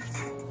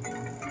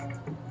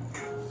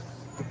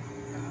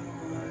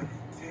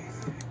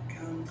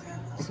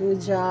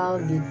 Sujal,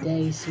 good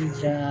day,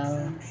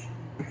 Sujal.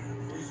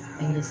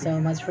 Thank you so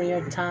much for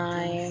your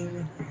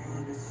time.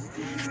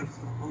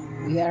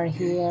 We are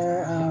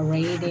here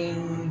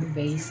raiding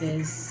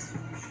bases.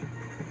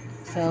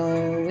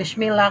 So wish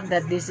me luck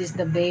that this is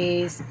the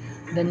base,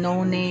 the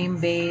no-name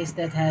base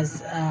that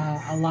has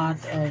a lot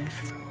of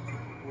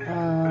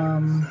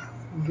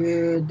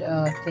good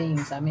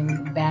things. I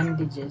mean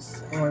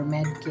bandages or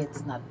med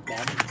kits, not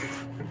bandages.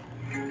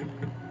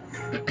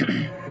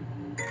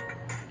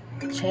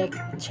 check,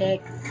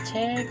 check,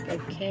 check.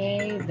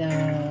 Okay,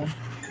 the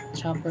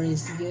chopper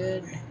is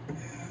good.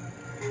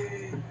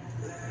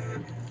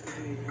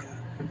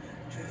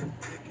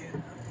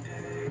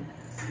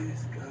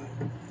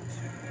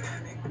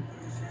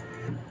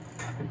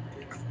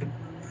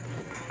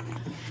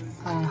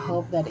 I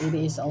hope that it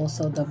is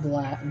also the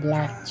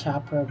black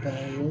chopper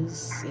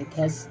base. It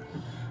has,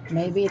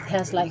 maybe it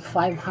has like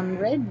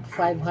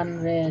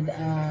 500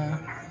 I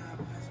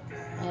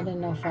don't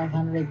know,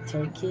 500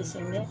 turkeys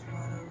in it.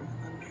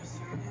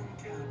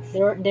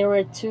 There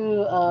were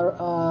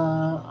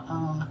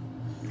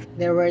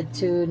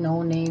two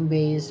no-name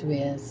base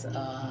with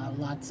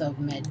lots of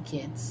med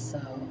kits. So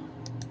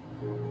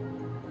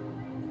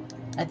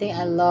I think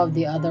I love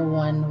the other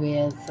one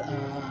with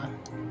uh,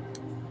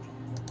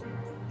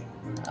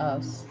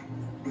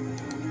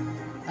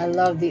 I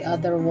love the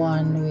other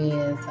one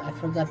with, I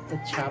forgot the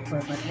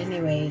chopper, but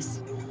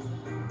anyways,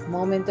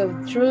 moment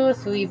of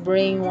truth, we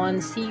bring one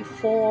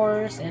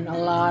C4s and a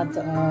lot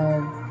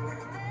of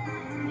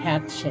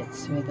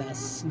hatchets with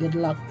us. Good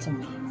luck to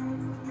me.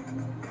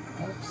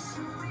 Oops.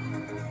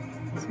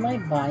 Is my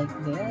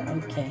bike there?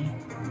 Okay.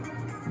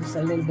 Just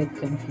a little bit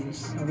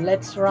confused. So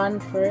let's run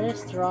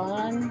first.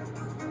 Run.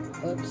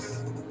 Oops.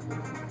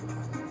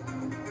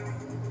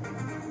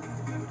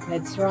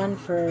 Let's run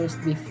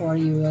first before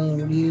you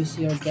will use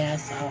your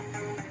gas up.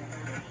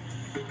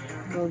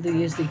 We'll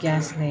use the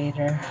gas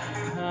later.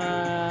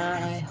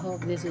 I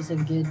hope this is a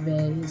good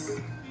base.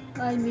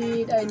 I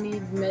need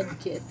med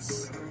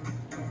kits.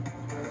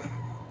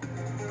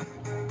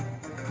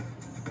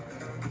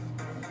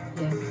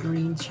 Yeah,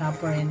 green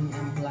chopper and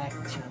black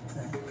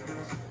chopper.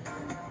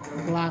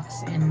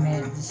 Blocks and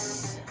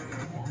meds.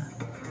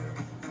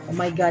 Yeah. Oh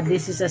my god,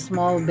 this is a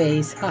small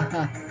base.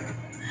 Haha.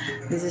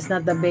 This is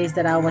not the base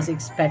that I was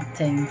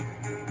expecting.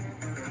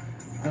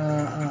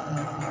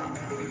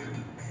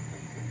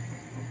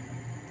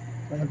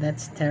 Well,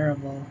 that's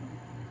terrible.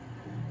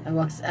 I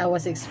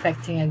was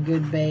expecting a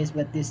good base,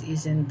 but this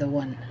isn't the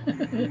one.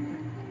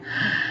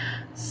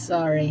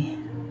 Sorry.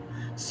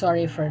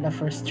 Sorry for the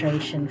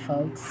frustration,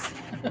 folks.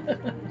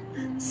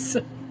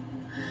 So,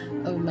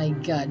 oh my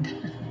god.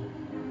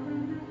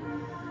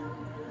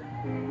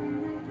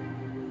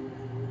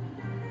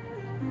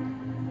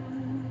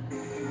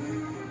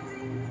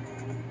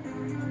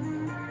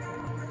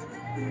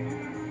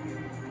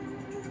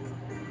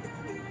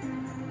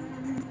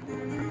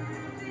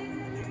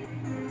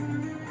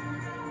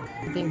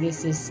 I think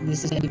this is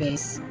a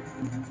base.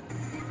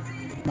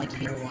 Like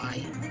here,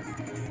 why?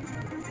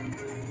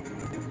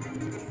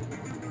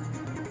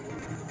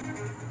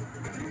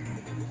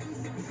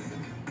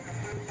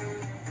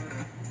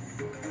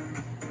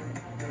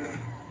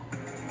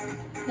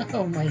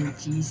 Oh my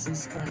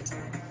Jesus Christ.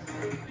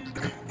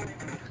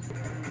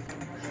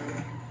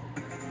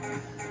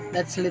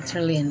 That's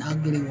literally an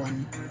ugly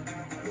one.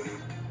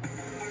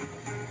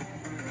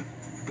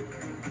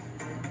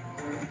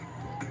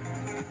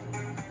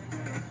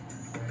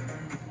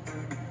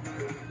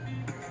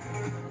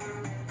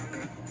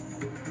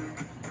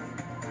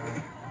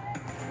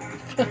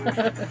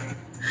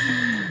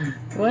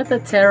 What a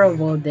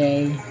terrible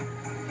day.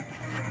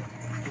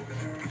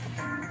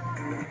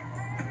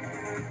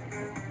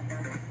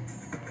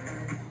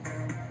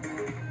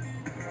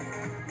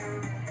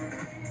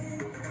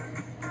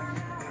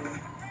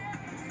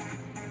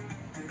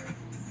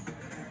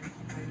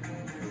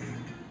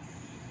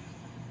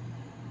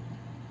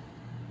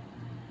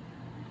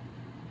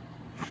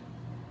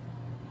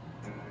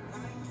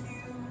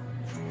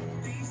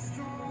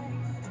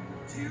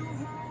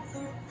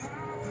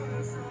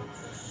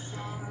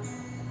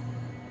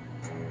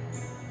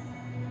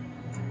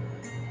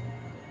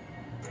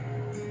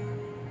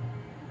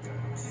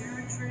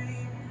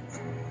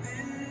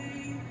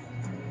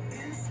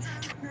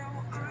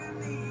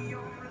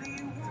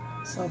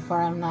 So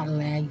far, I'm not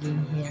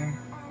lagging here.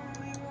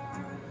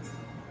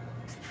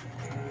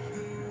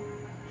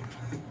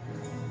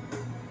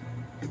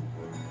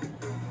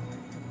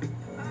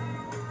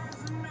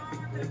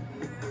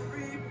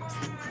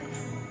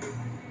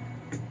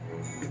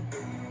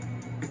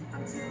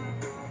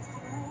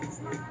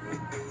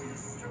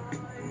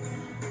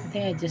 I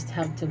think I just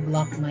have to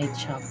block my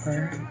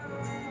chopper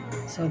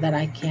so that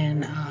I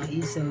can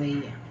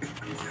easily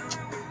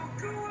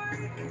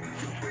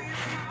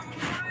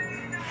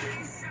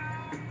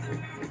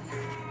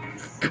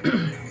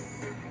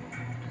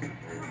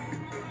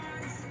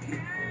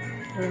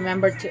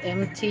remember to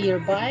empty your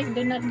bike.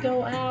 Do not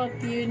go out,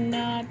 you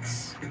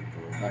nuts.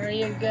 Where are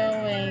you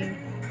going?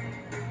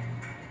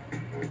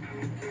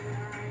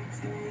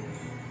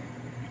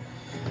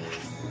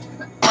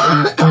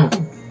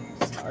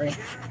 Sorry.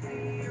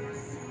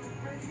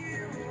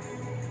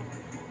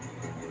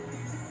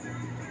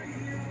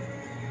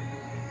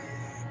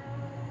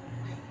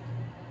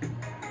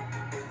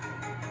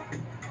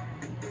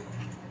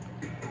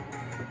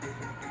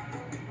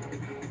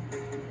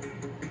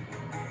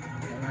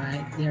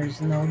 Alright,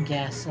 there's no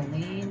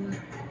gasoline.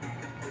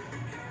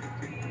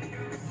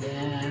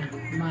 Yeah,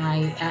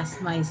 my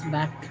asthma is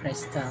back,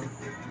 Crystal.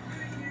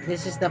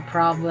 This is the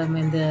problem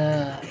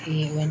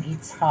when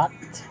it's hot.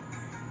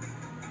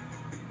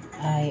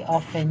 I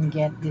often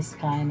get this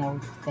kind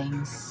of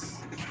things.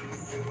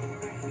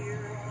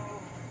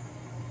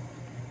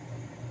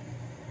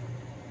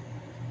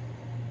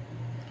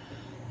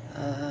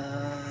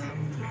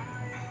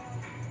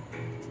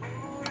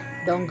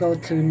 Don't go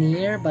too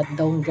near, but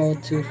don't go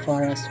too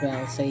far as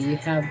well. So you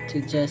have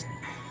to just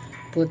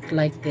put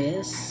like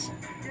this,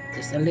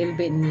 just a little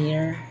bit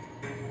near.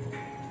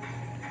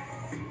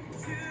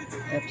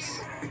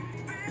 Oops,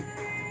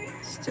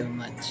 it's too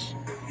much.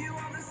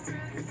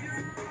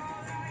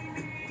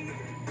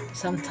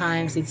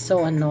 Sometimes it's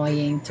so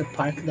annoying to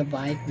park the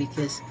bike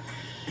because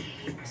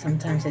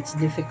sometimes it's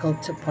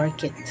difficult to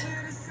park it.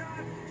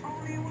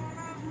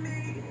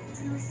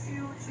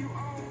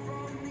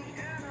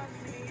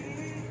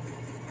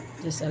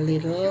 Just a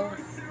little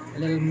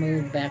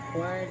move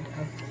backward.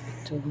 Okay,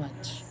 too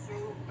much.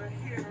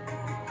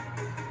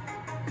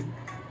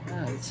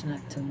 Oh, it's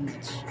not too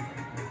much.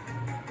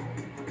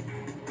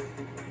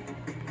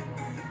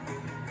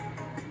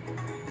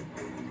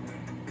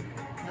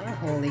 Oh,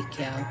 holy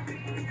cow.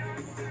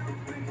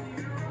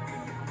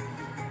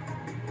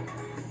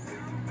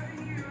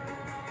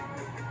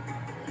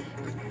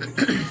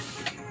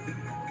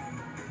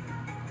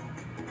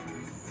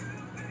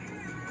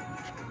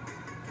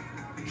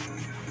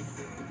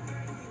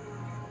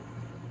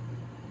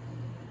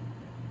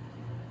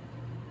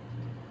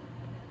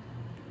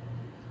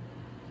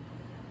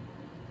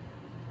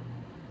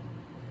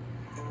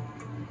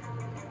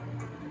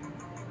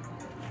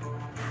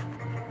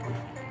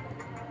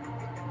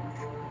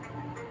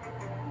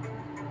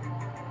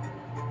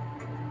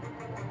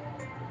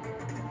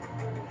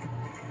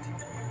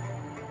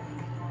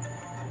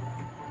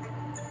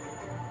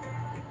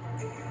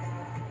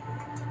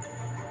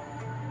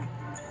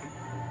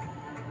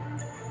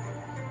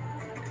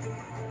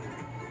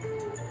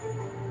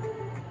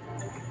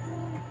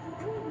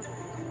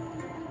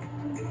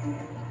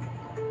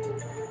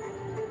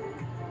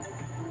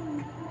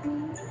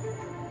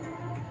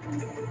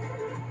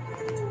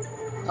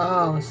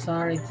 Oh,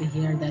 sorry to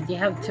hear that. You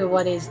have to,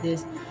 what is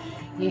this?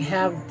 You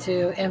have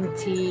to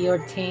empty your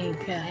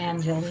tank,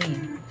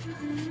 Angeline.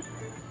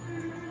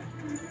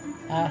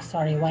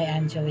 Sorry, why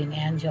Angeline?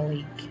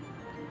 Angelique.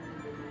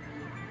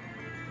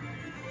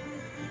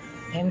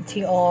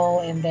 Empty all,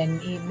 and then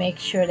you make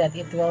sure that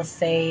it will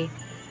say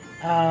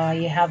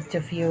you have to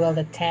fuel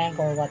the tank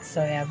or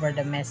whatsoever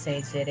the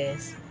message it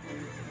is.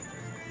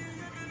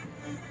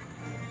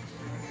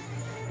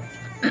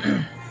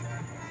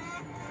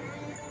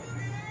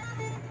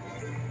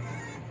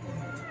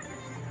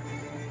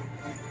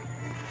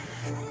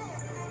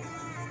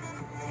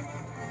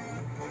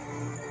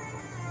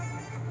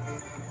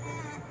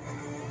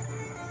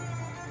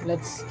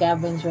 Let's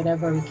scavenge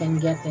whatever we can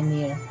get in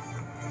here.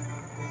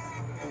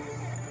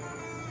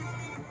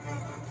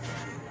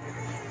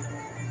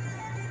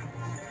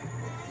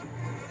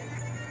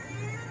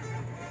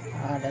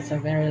 That's a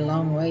very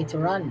long way to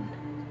run.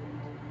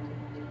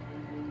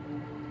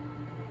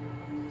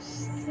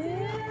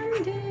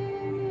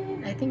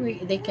 I think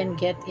they can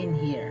get in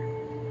here.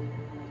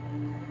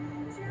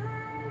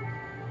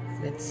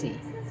 Let's see.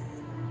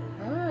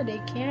 Oh,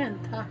 they can't.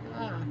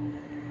 Haha.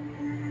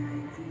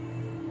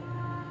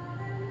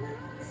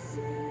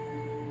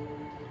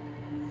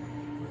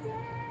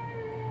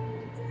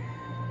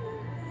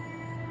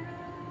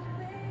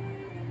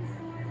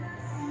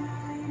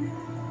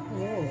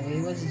 Oh,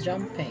 he was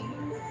jumping.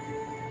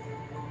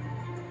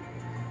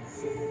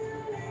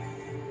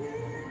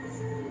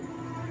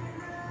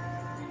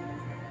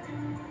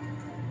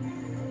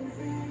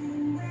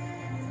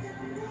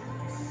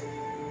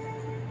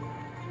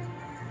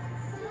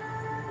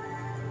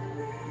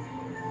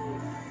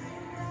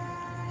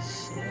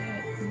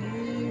 Set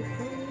me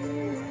free.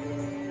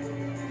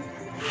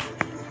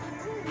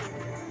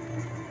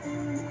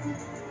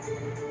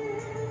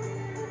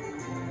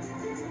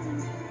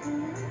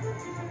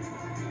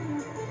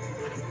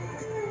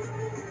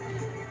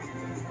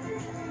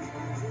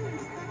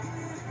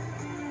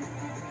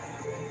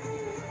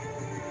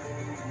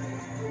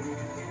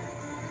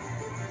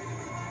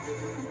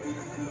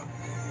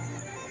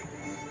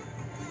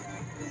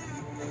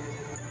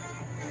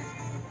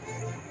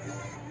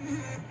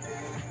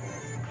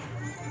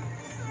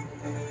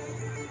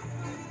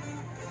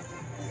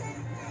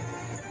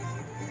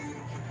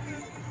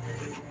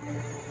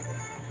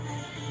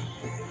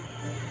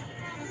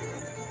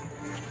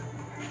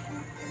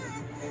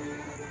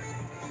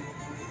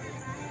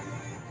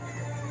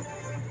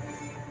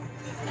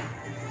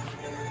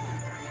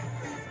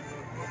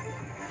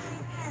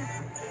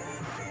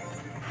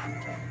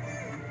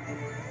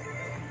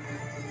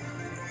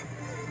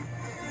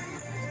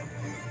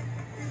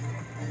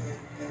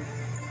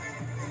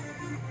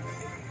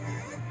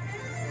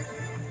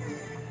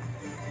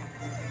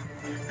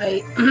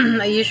 I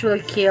I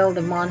usually kill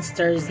the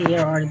monsters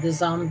here or the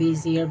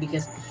zombies here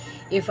because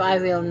if I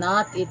will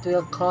not, it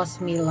will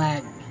cause me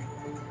lag.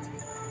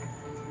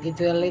 It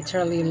will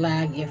literally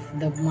lag if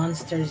the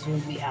monsters will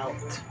be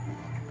out.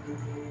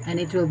 And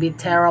it will be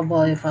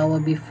terrible if I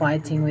will be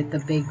fighting with the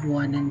big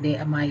one and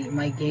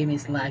my game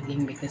is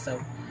lagging because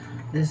of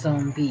the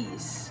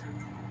zombies.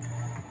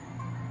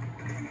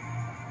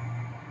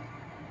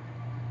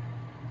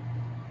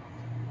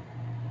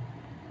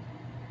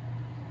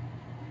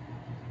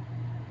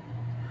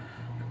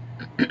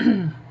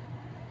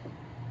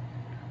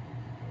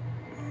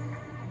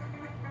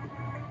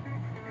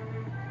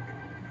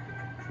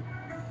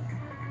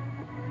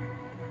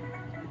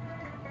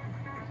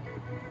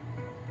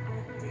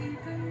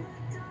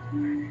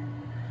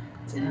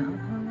 Down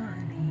on my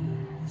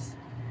knees.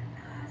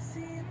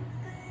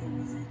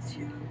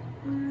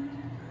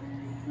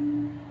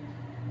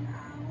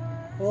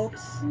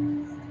 Oops.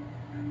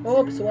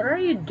 Oops, what are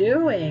you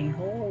doing?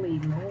 Holy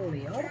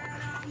moly. Oh,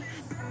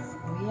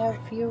 we have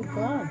few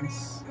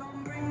guns.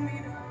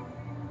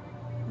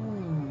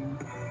 Hmm.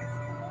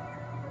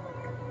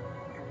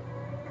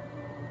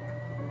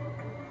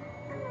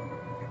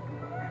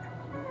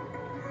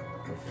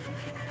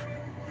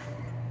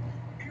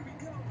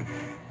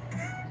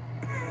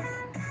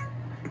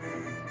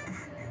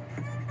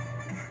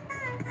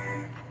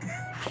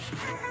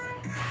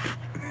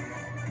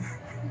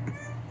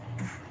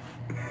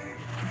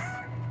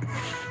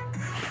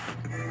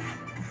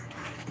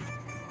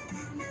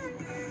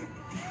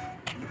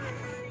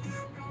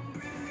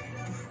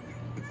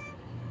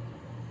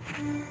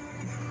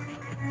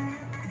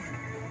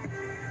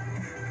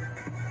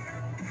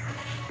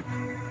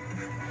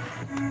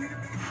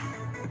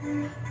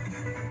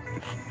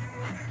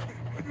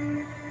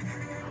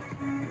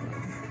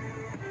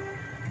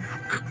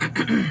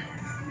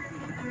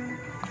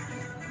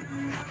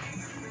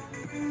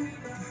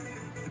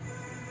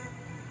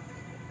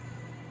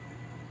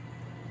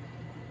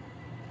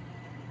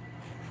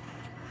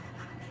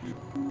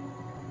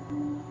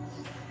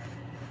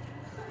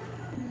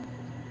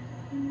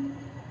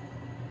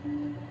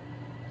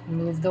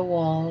 Move the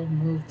wall,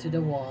 move to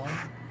the wall.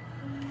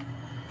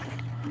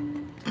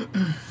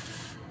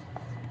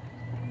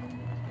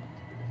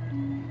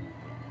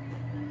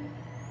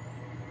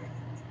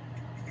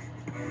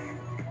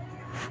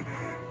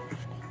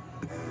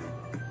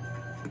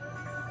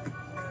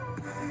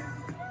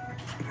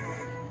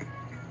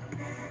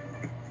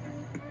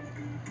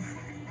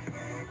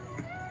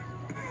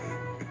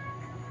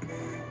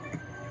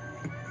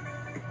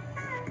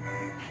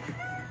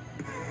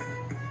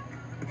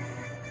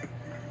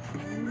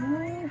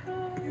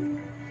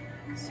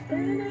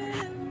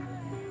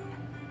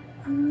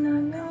 I'm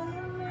not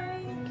gonna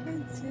make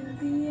it to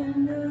the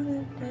end of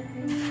the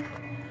day.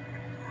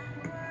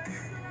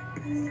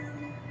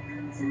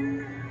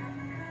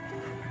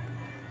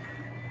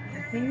 I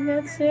think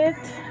that's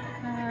it.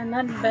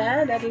 Not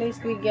bad, at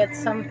least we get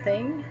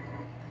something.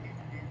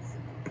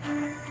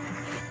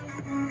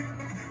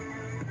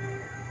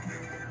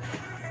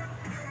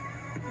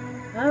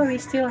 Oh, we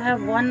still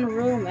have one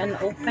room and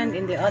open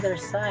in the other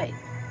side.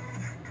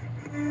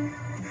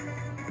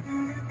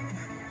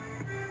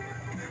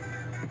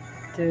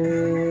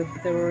 2,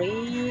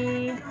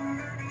 3.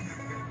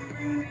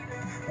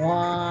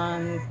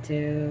 One,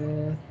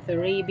 two,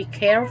 three. Be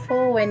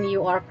careful when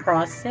you are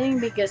crossing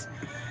because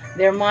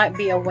there might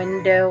be a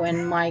window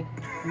and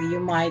you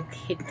might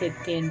hit it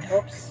in.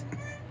 Oops.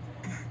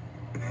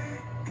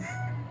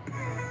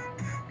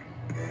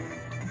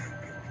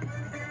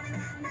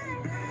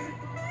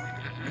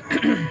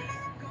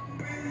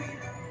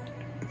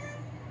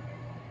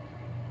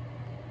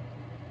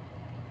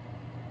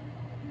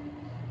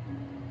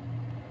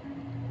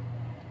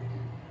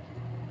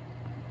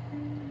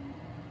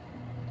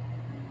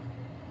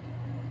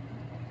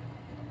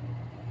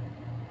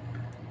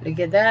 Look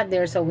at that.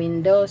 There's a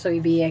window, so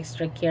you be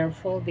extra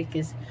careful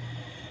because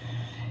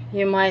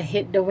you might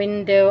hit the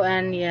window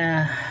and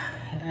yeah,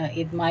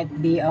 it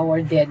might be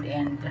our dead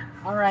end.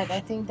 All right, I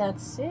think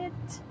that's it.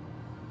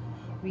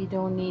 We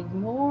don't need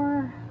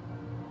more.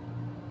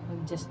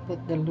 We'll just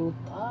put the loot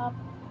up,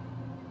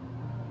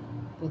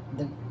 put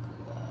the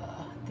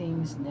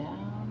things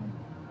down.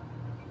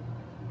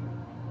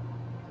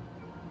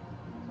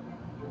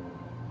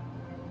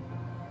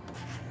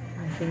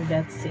 I think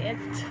that's it.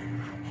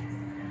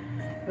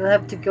 We'll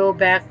have to go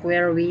back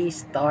where we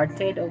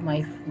started. Oh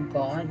my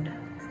god.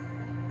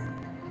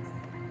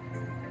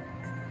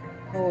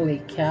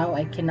 Holy cow,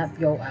 I cannot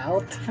go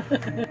out.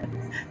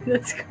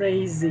 That's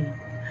crazy.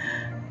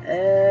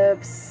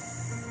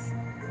 Oops.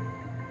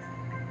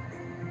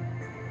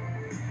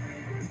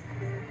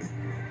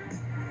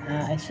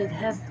 I should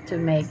have to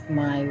make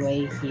my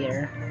way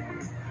here.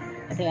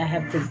 I think I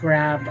have to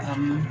grab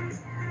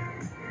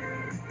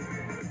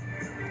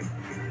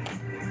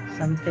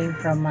something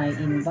from my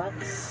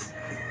inbox.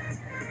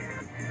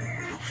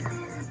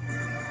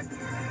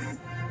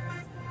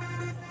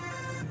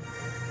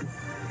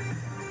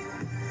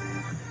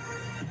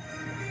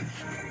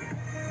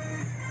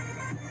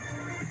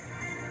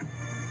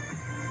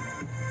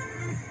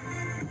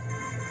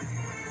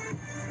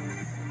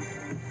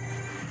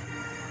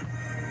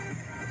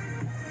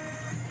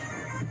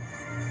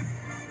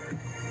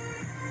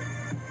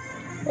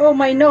 Oh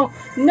my, no,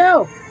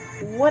 no!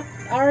 What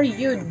are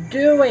you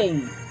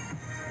doing?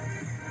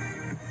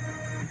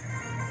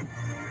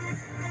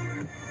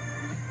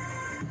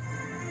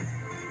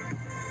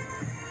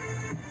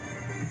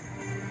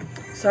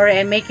 Sorry,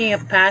 I'm making a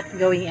path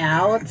going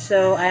out,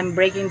 so I'm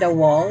breaking the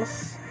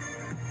walls.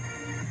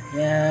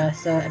 Yeah,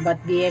 so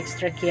but be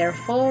extra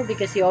careful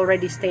because you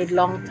already stayed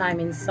long time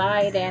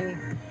inside and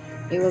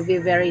it will be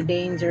very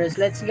dangerous.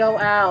 Let's go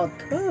out.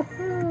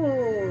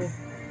 Woohoo!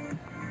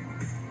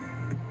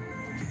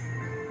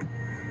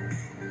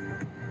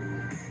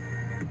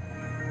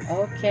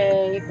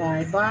 Okay,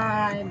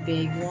 bye-bye,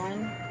 big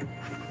one.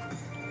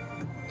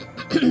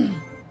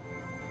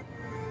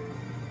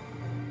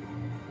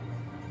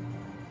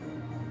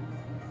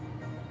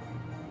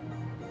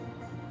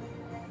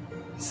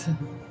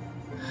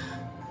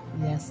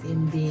 Yes,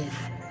 indeed.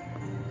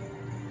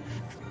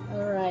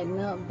 Alright,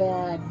 not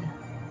bad.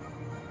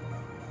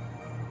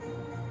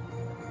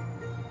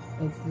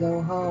 Let's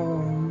go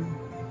home.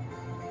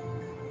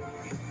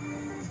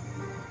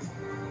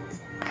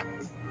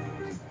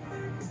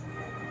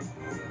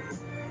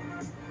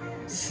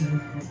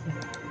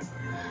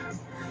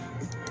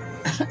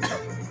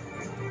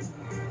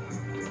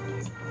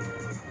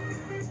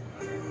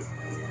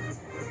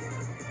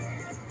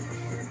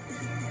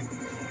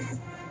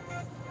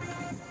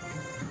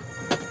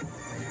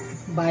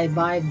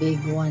 Bye-bye, big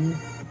one.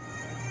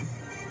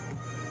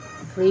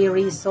 Free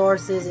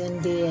resources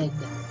indeed.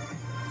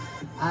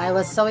 I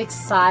was so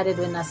excited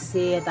when I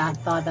see it. I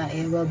thought that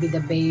it will be the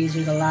base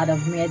with a lot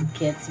of med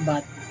kits,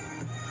 but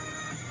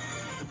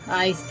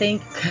I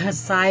think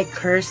Sai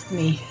cursed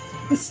me.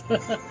 So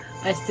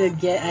I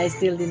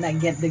still did not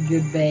get the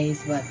good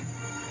base, but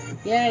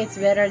yeah, it's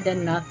better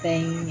than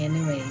nothing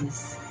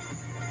anyways.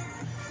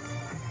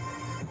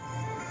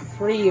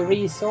 Free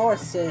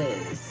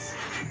resources.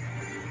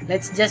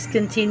 Let's just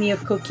continue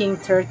cooking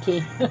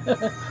turkey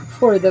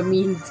for the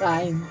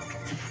meantime.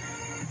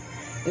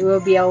 It will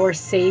be our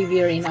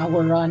savior in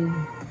our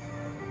run.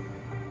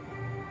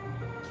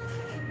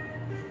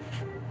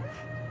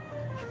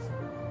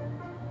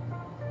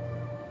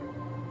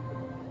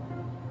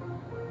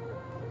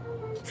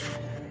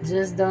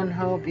 Just don't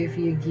hope if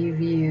you give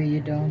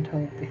you don't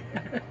hope.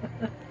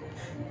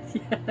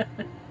 Yeah.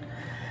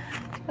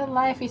 The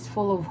life is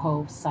full of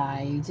hope,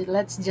 Sai.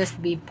 Let's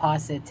just be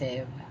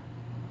positive.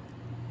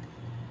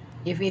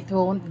 If it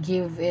won't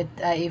give it,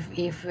 if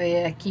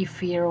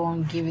Kefir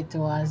won't give it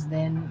to us,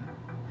 then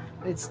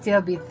let's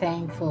still be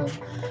thankful.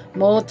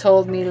 Mo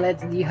told me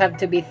you have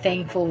to be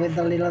thankful with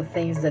the little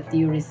things that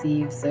you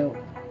receive. So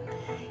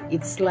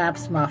it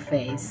slaps my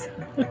face.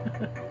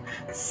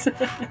 So,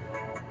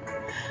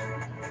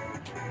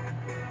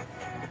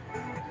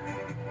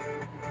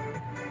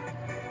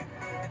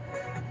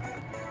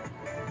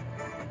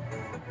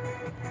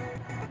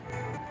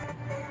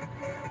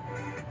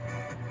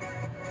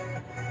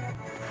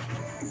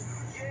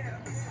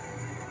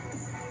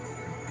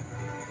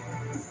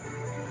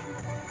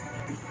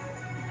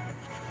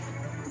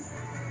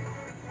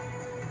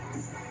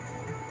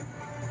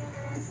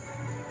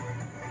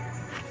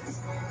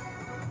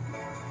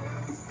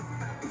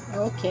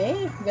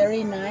 Okay,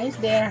 very nice.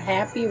 They're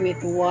happy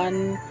with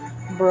one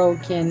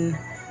broken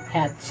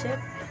hatchet.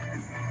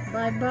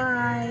 Bye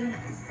bye.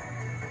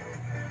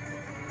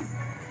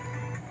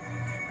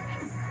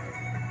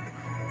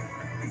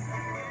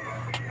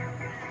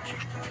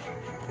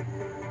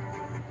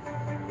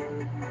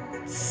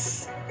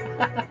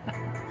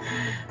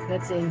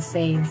 That's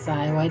insane,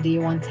 Sai. Why do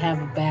you want to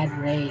have a bad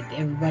raid?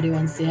 Everybody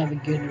wants to have a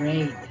good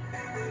raid.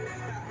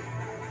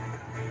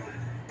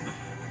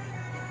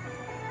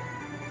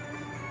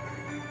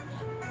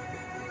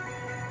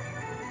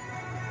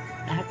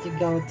 I have to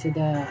go to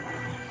the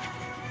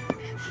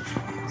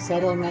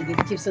settlement.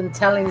 It keeps on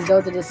telling me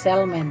go to the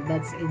settlement.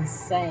 That's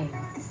insane.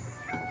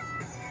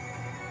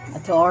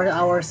 To all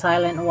our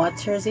silent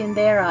watchers in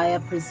there, I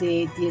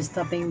appreciate you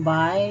stopping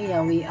by.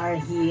 Yeah, we are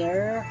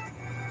here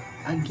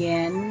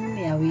again.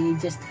 Yeah, we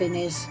just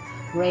finished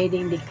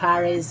raiding the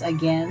DICARES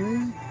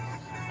again.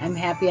 I'm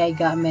happy I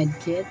got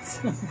medkits.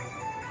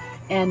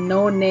 And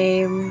no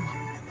name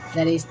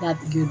that is not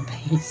good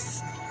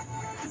base.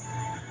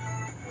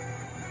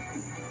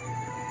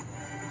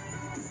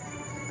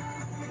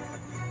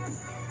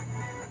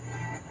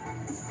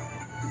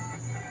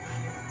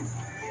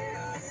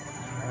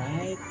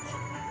 Alright.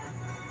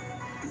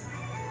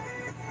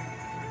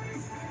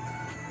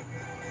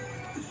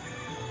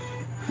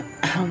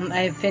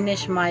 I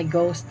finished my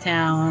ghost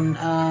town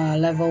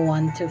level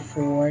 1 to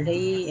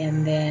 40,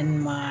 and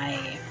then my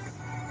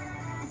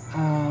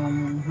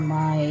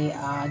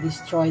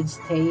destroyed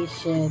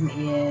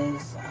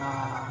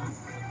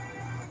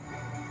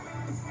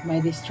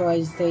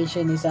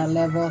station is at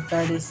level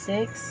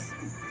 36.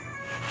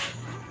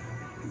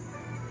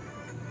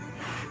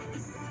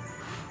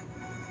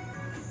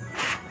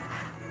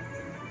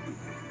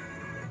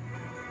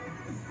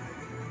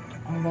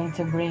 I'm going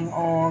to bring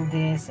all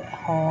this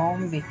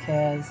home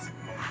because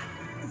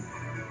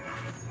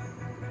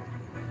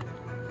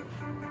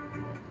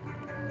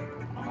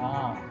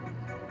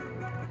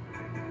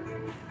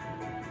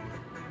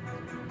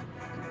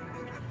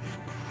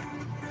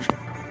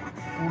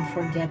don't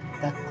forget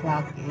the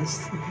clock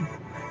is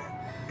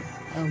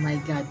oh my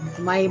god,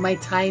 my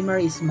timer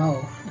is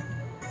Mo.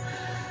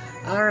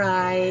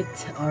 Alright,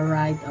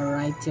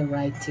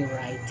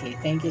 righty.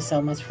 Thank you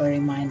so much for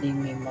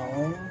reminding me,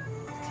 Mo.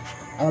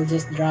 I'll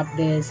just drop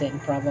this and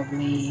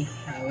probably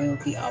I will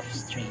be off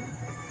stream.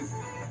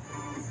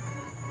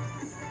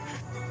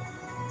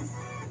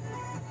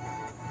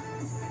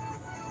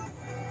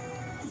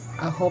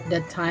 I hope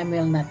that time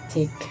will not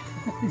tick.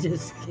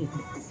 Just kidding.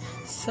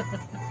 So,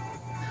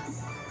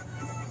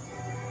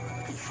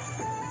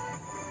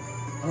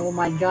 oh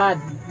my god,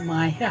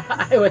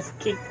 I was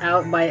kicked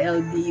out by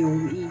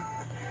LDUE.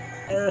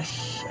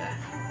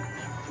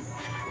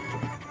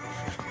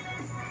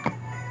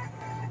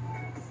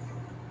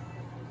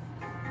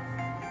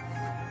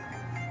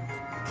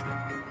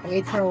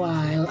 Wait for a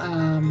while.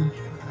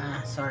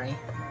 Sorry.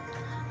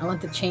 I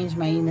want to change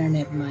my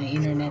internet. My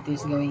internet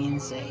is going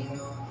insane.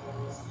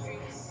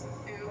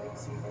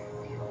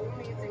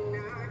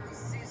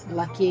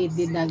 Lucky it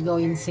did not go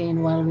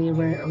insane while we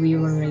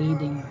were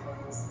raiding.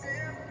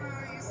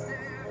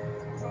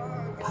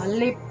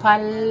 Pale.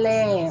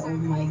 Oh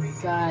my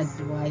god,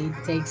 why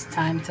it takes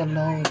time to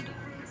load.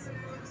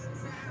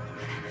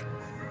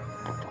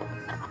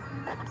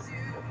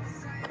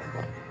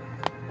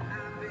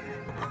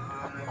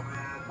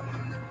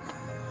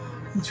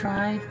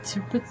 Try to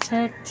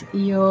protect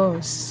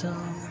your soul.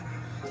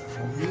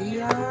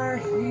 We are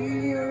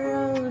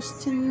heroes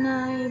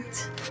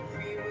tonight.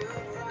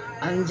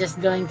 I'm just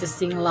going to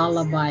sing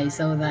lullaby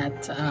so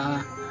that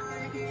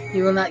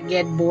you will not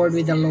get bored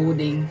with the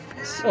loading.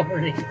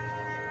 Sorry.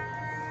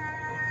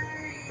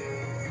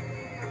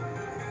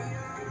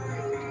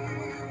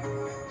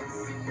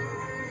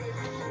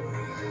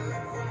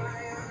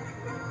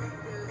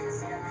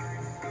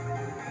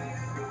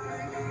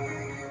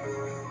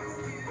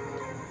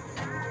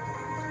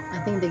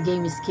 I think the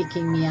game is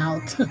kicking me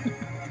out.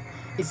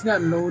 It's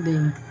not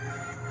loading.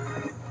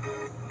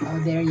 Oh,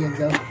 there you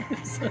go.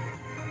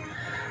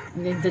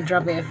 I'm going to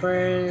drop it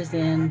first,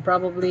 and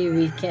probably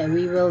we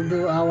will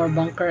do our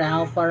bunker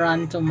alpha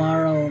run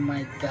tomorrow. Oh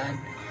my god,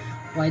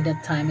 why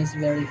that time is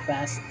very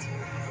fast.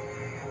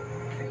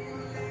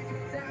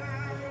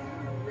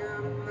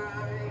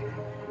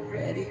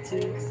 Ready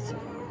to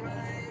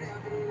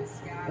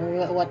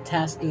what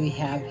task do we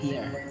have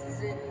here?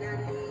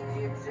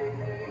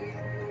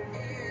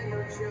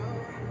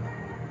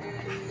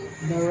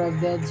 The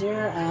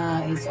Ravager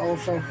is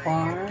also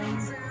farm,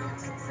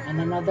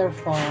 and another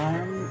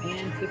farm,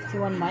 and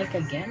 51 mic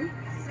again.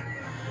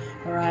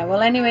 Alright,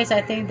 well anyways,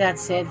 I think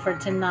that's it for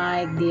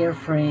tonight, dear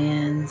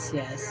friends.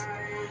 Yes,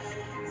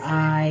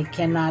 I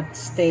cannot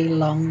stay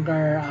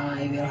longer.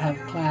 I will have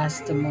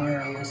class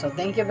tomorrow, so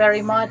thank you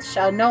very much.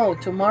 No,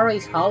 tomorrow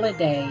is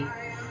holiday,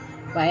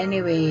 but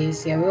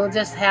anyways, yeah, we'll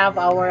just have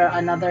our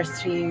another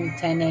stream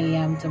 10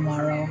 a.m.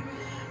 tomorrow.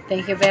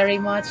 Thank you very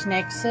much,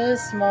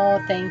 Nexus. Mo,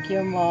 thank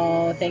you,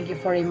 Mo. Thank you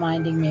for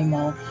reminding me,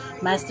 Mo.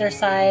 Master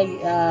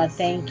Sai,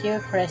 thank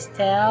you.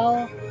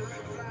 Crestel,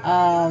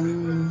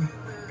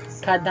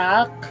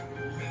 Kadak,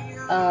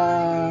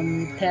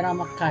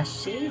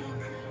 Teramakashi.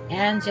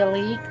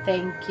 Angelique,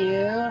 thank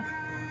you.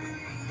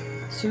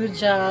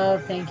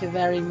 Suja, thank you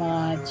very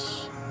much.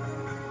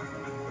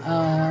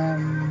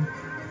 Um,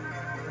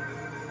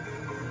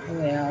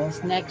 who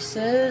else?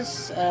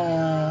 Nexus,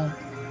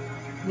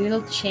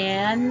 Lil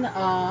Chan,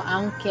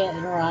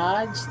 Ankit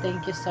Raj,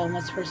 thank you so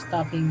much for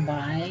stopping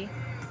by.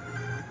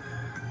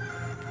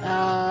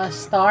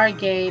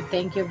 Stargate,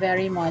 thank you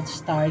very much,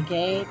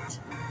 Stargate.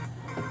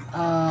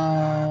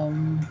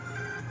 Um,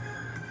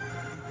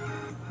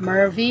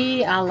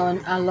 Mervy,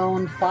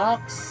 Alone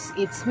Fox,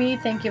 it's me,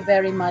 thank you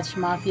very much.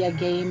 Mafia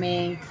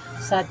Gaming,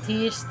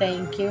 Satish,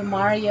 thank you.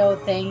 Mario,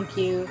 thank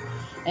you.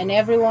 And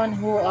everyone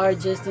who are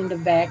just in the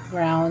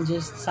background,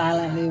 just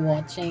silently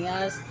watching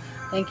us,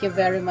 thank you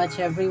very much,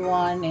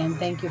 everyone, and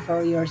thank you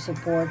for your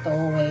support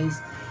always.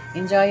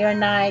 Enjoy your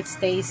night,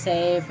 stay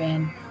safe,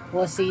 and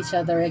we'll see each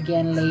other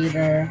again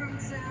later.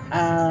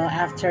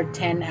 After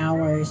 10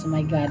 hours,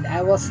 my god,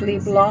 I will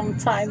sleep long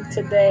time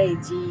today.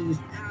 Gee.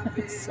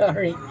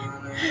 Sorry.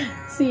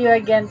 See you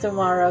again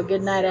tomorrow.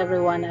 Good night,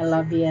 everyone. I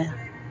love you.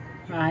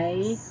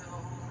 Bye.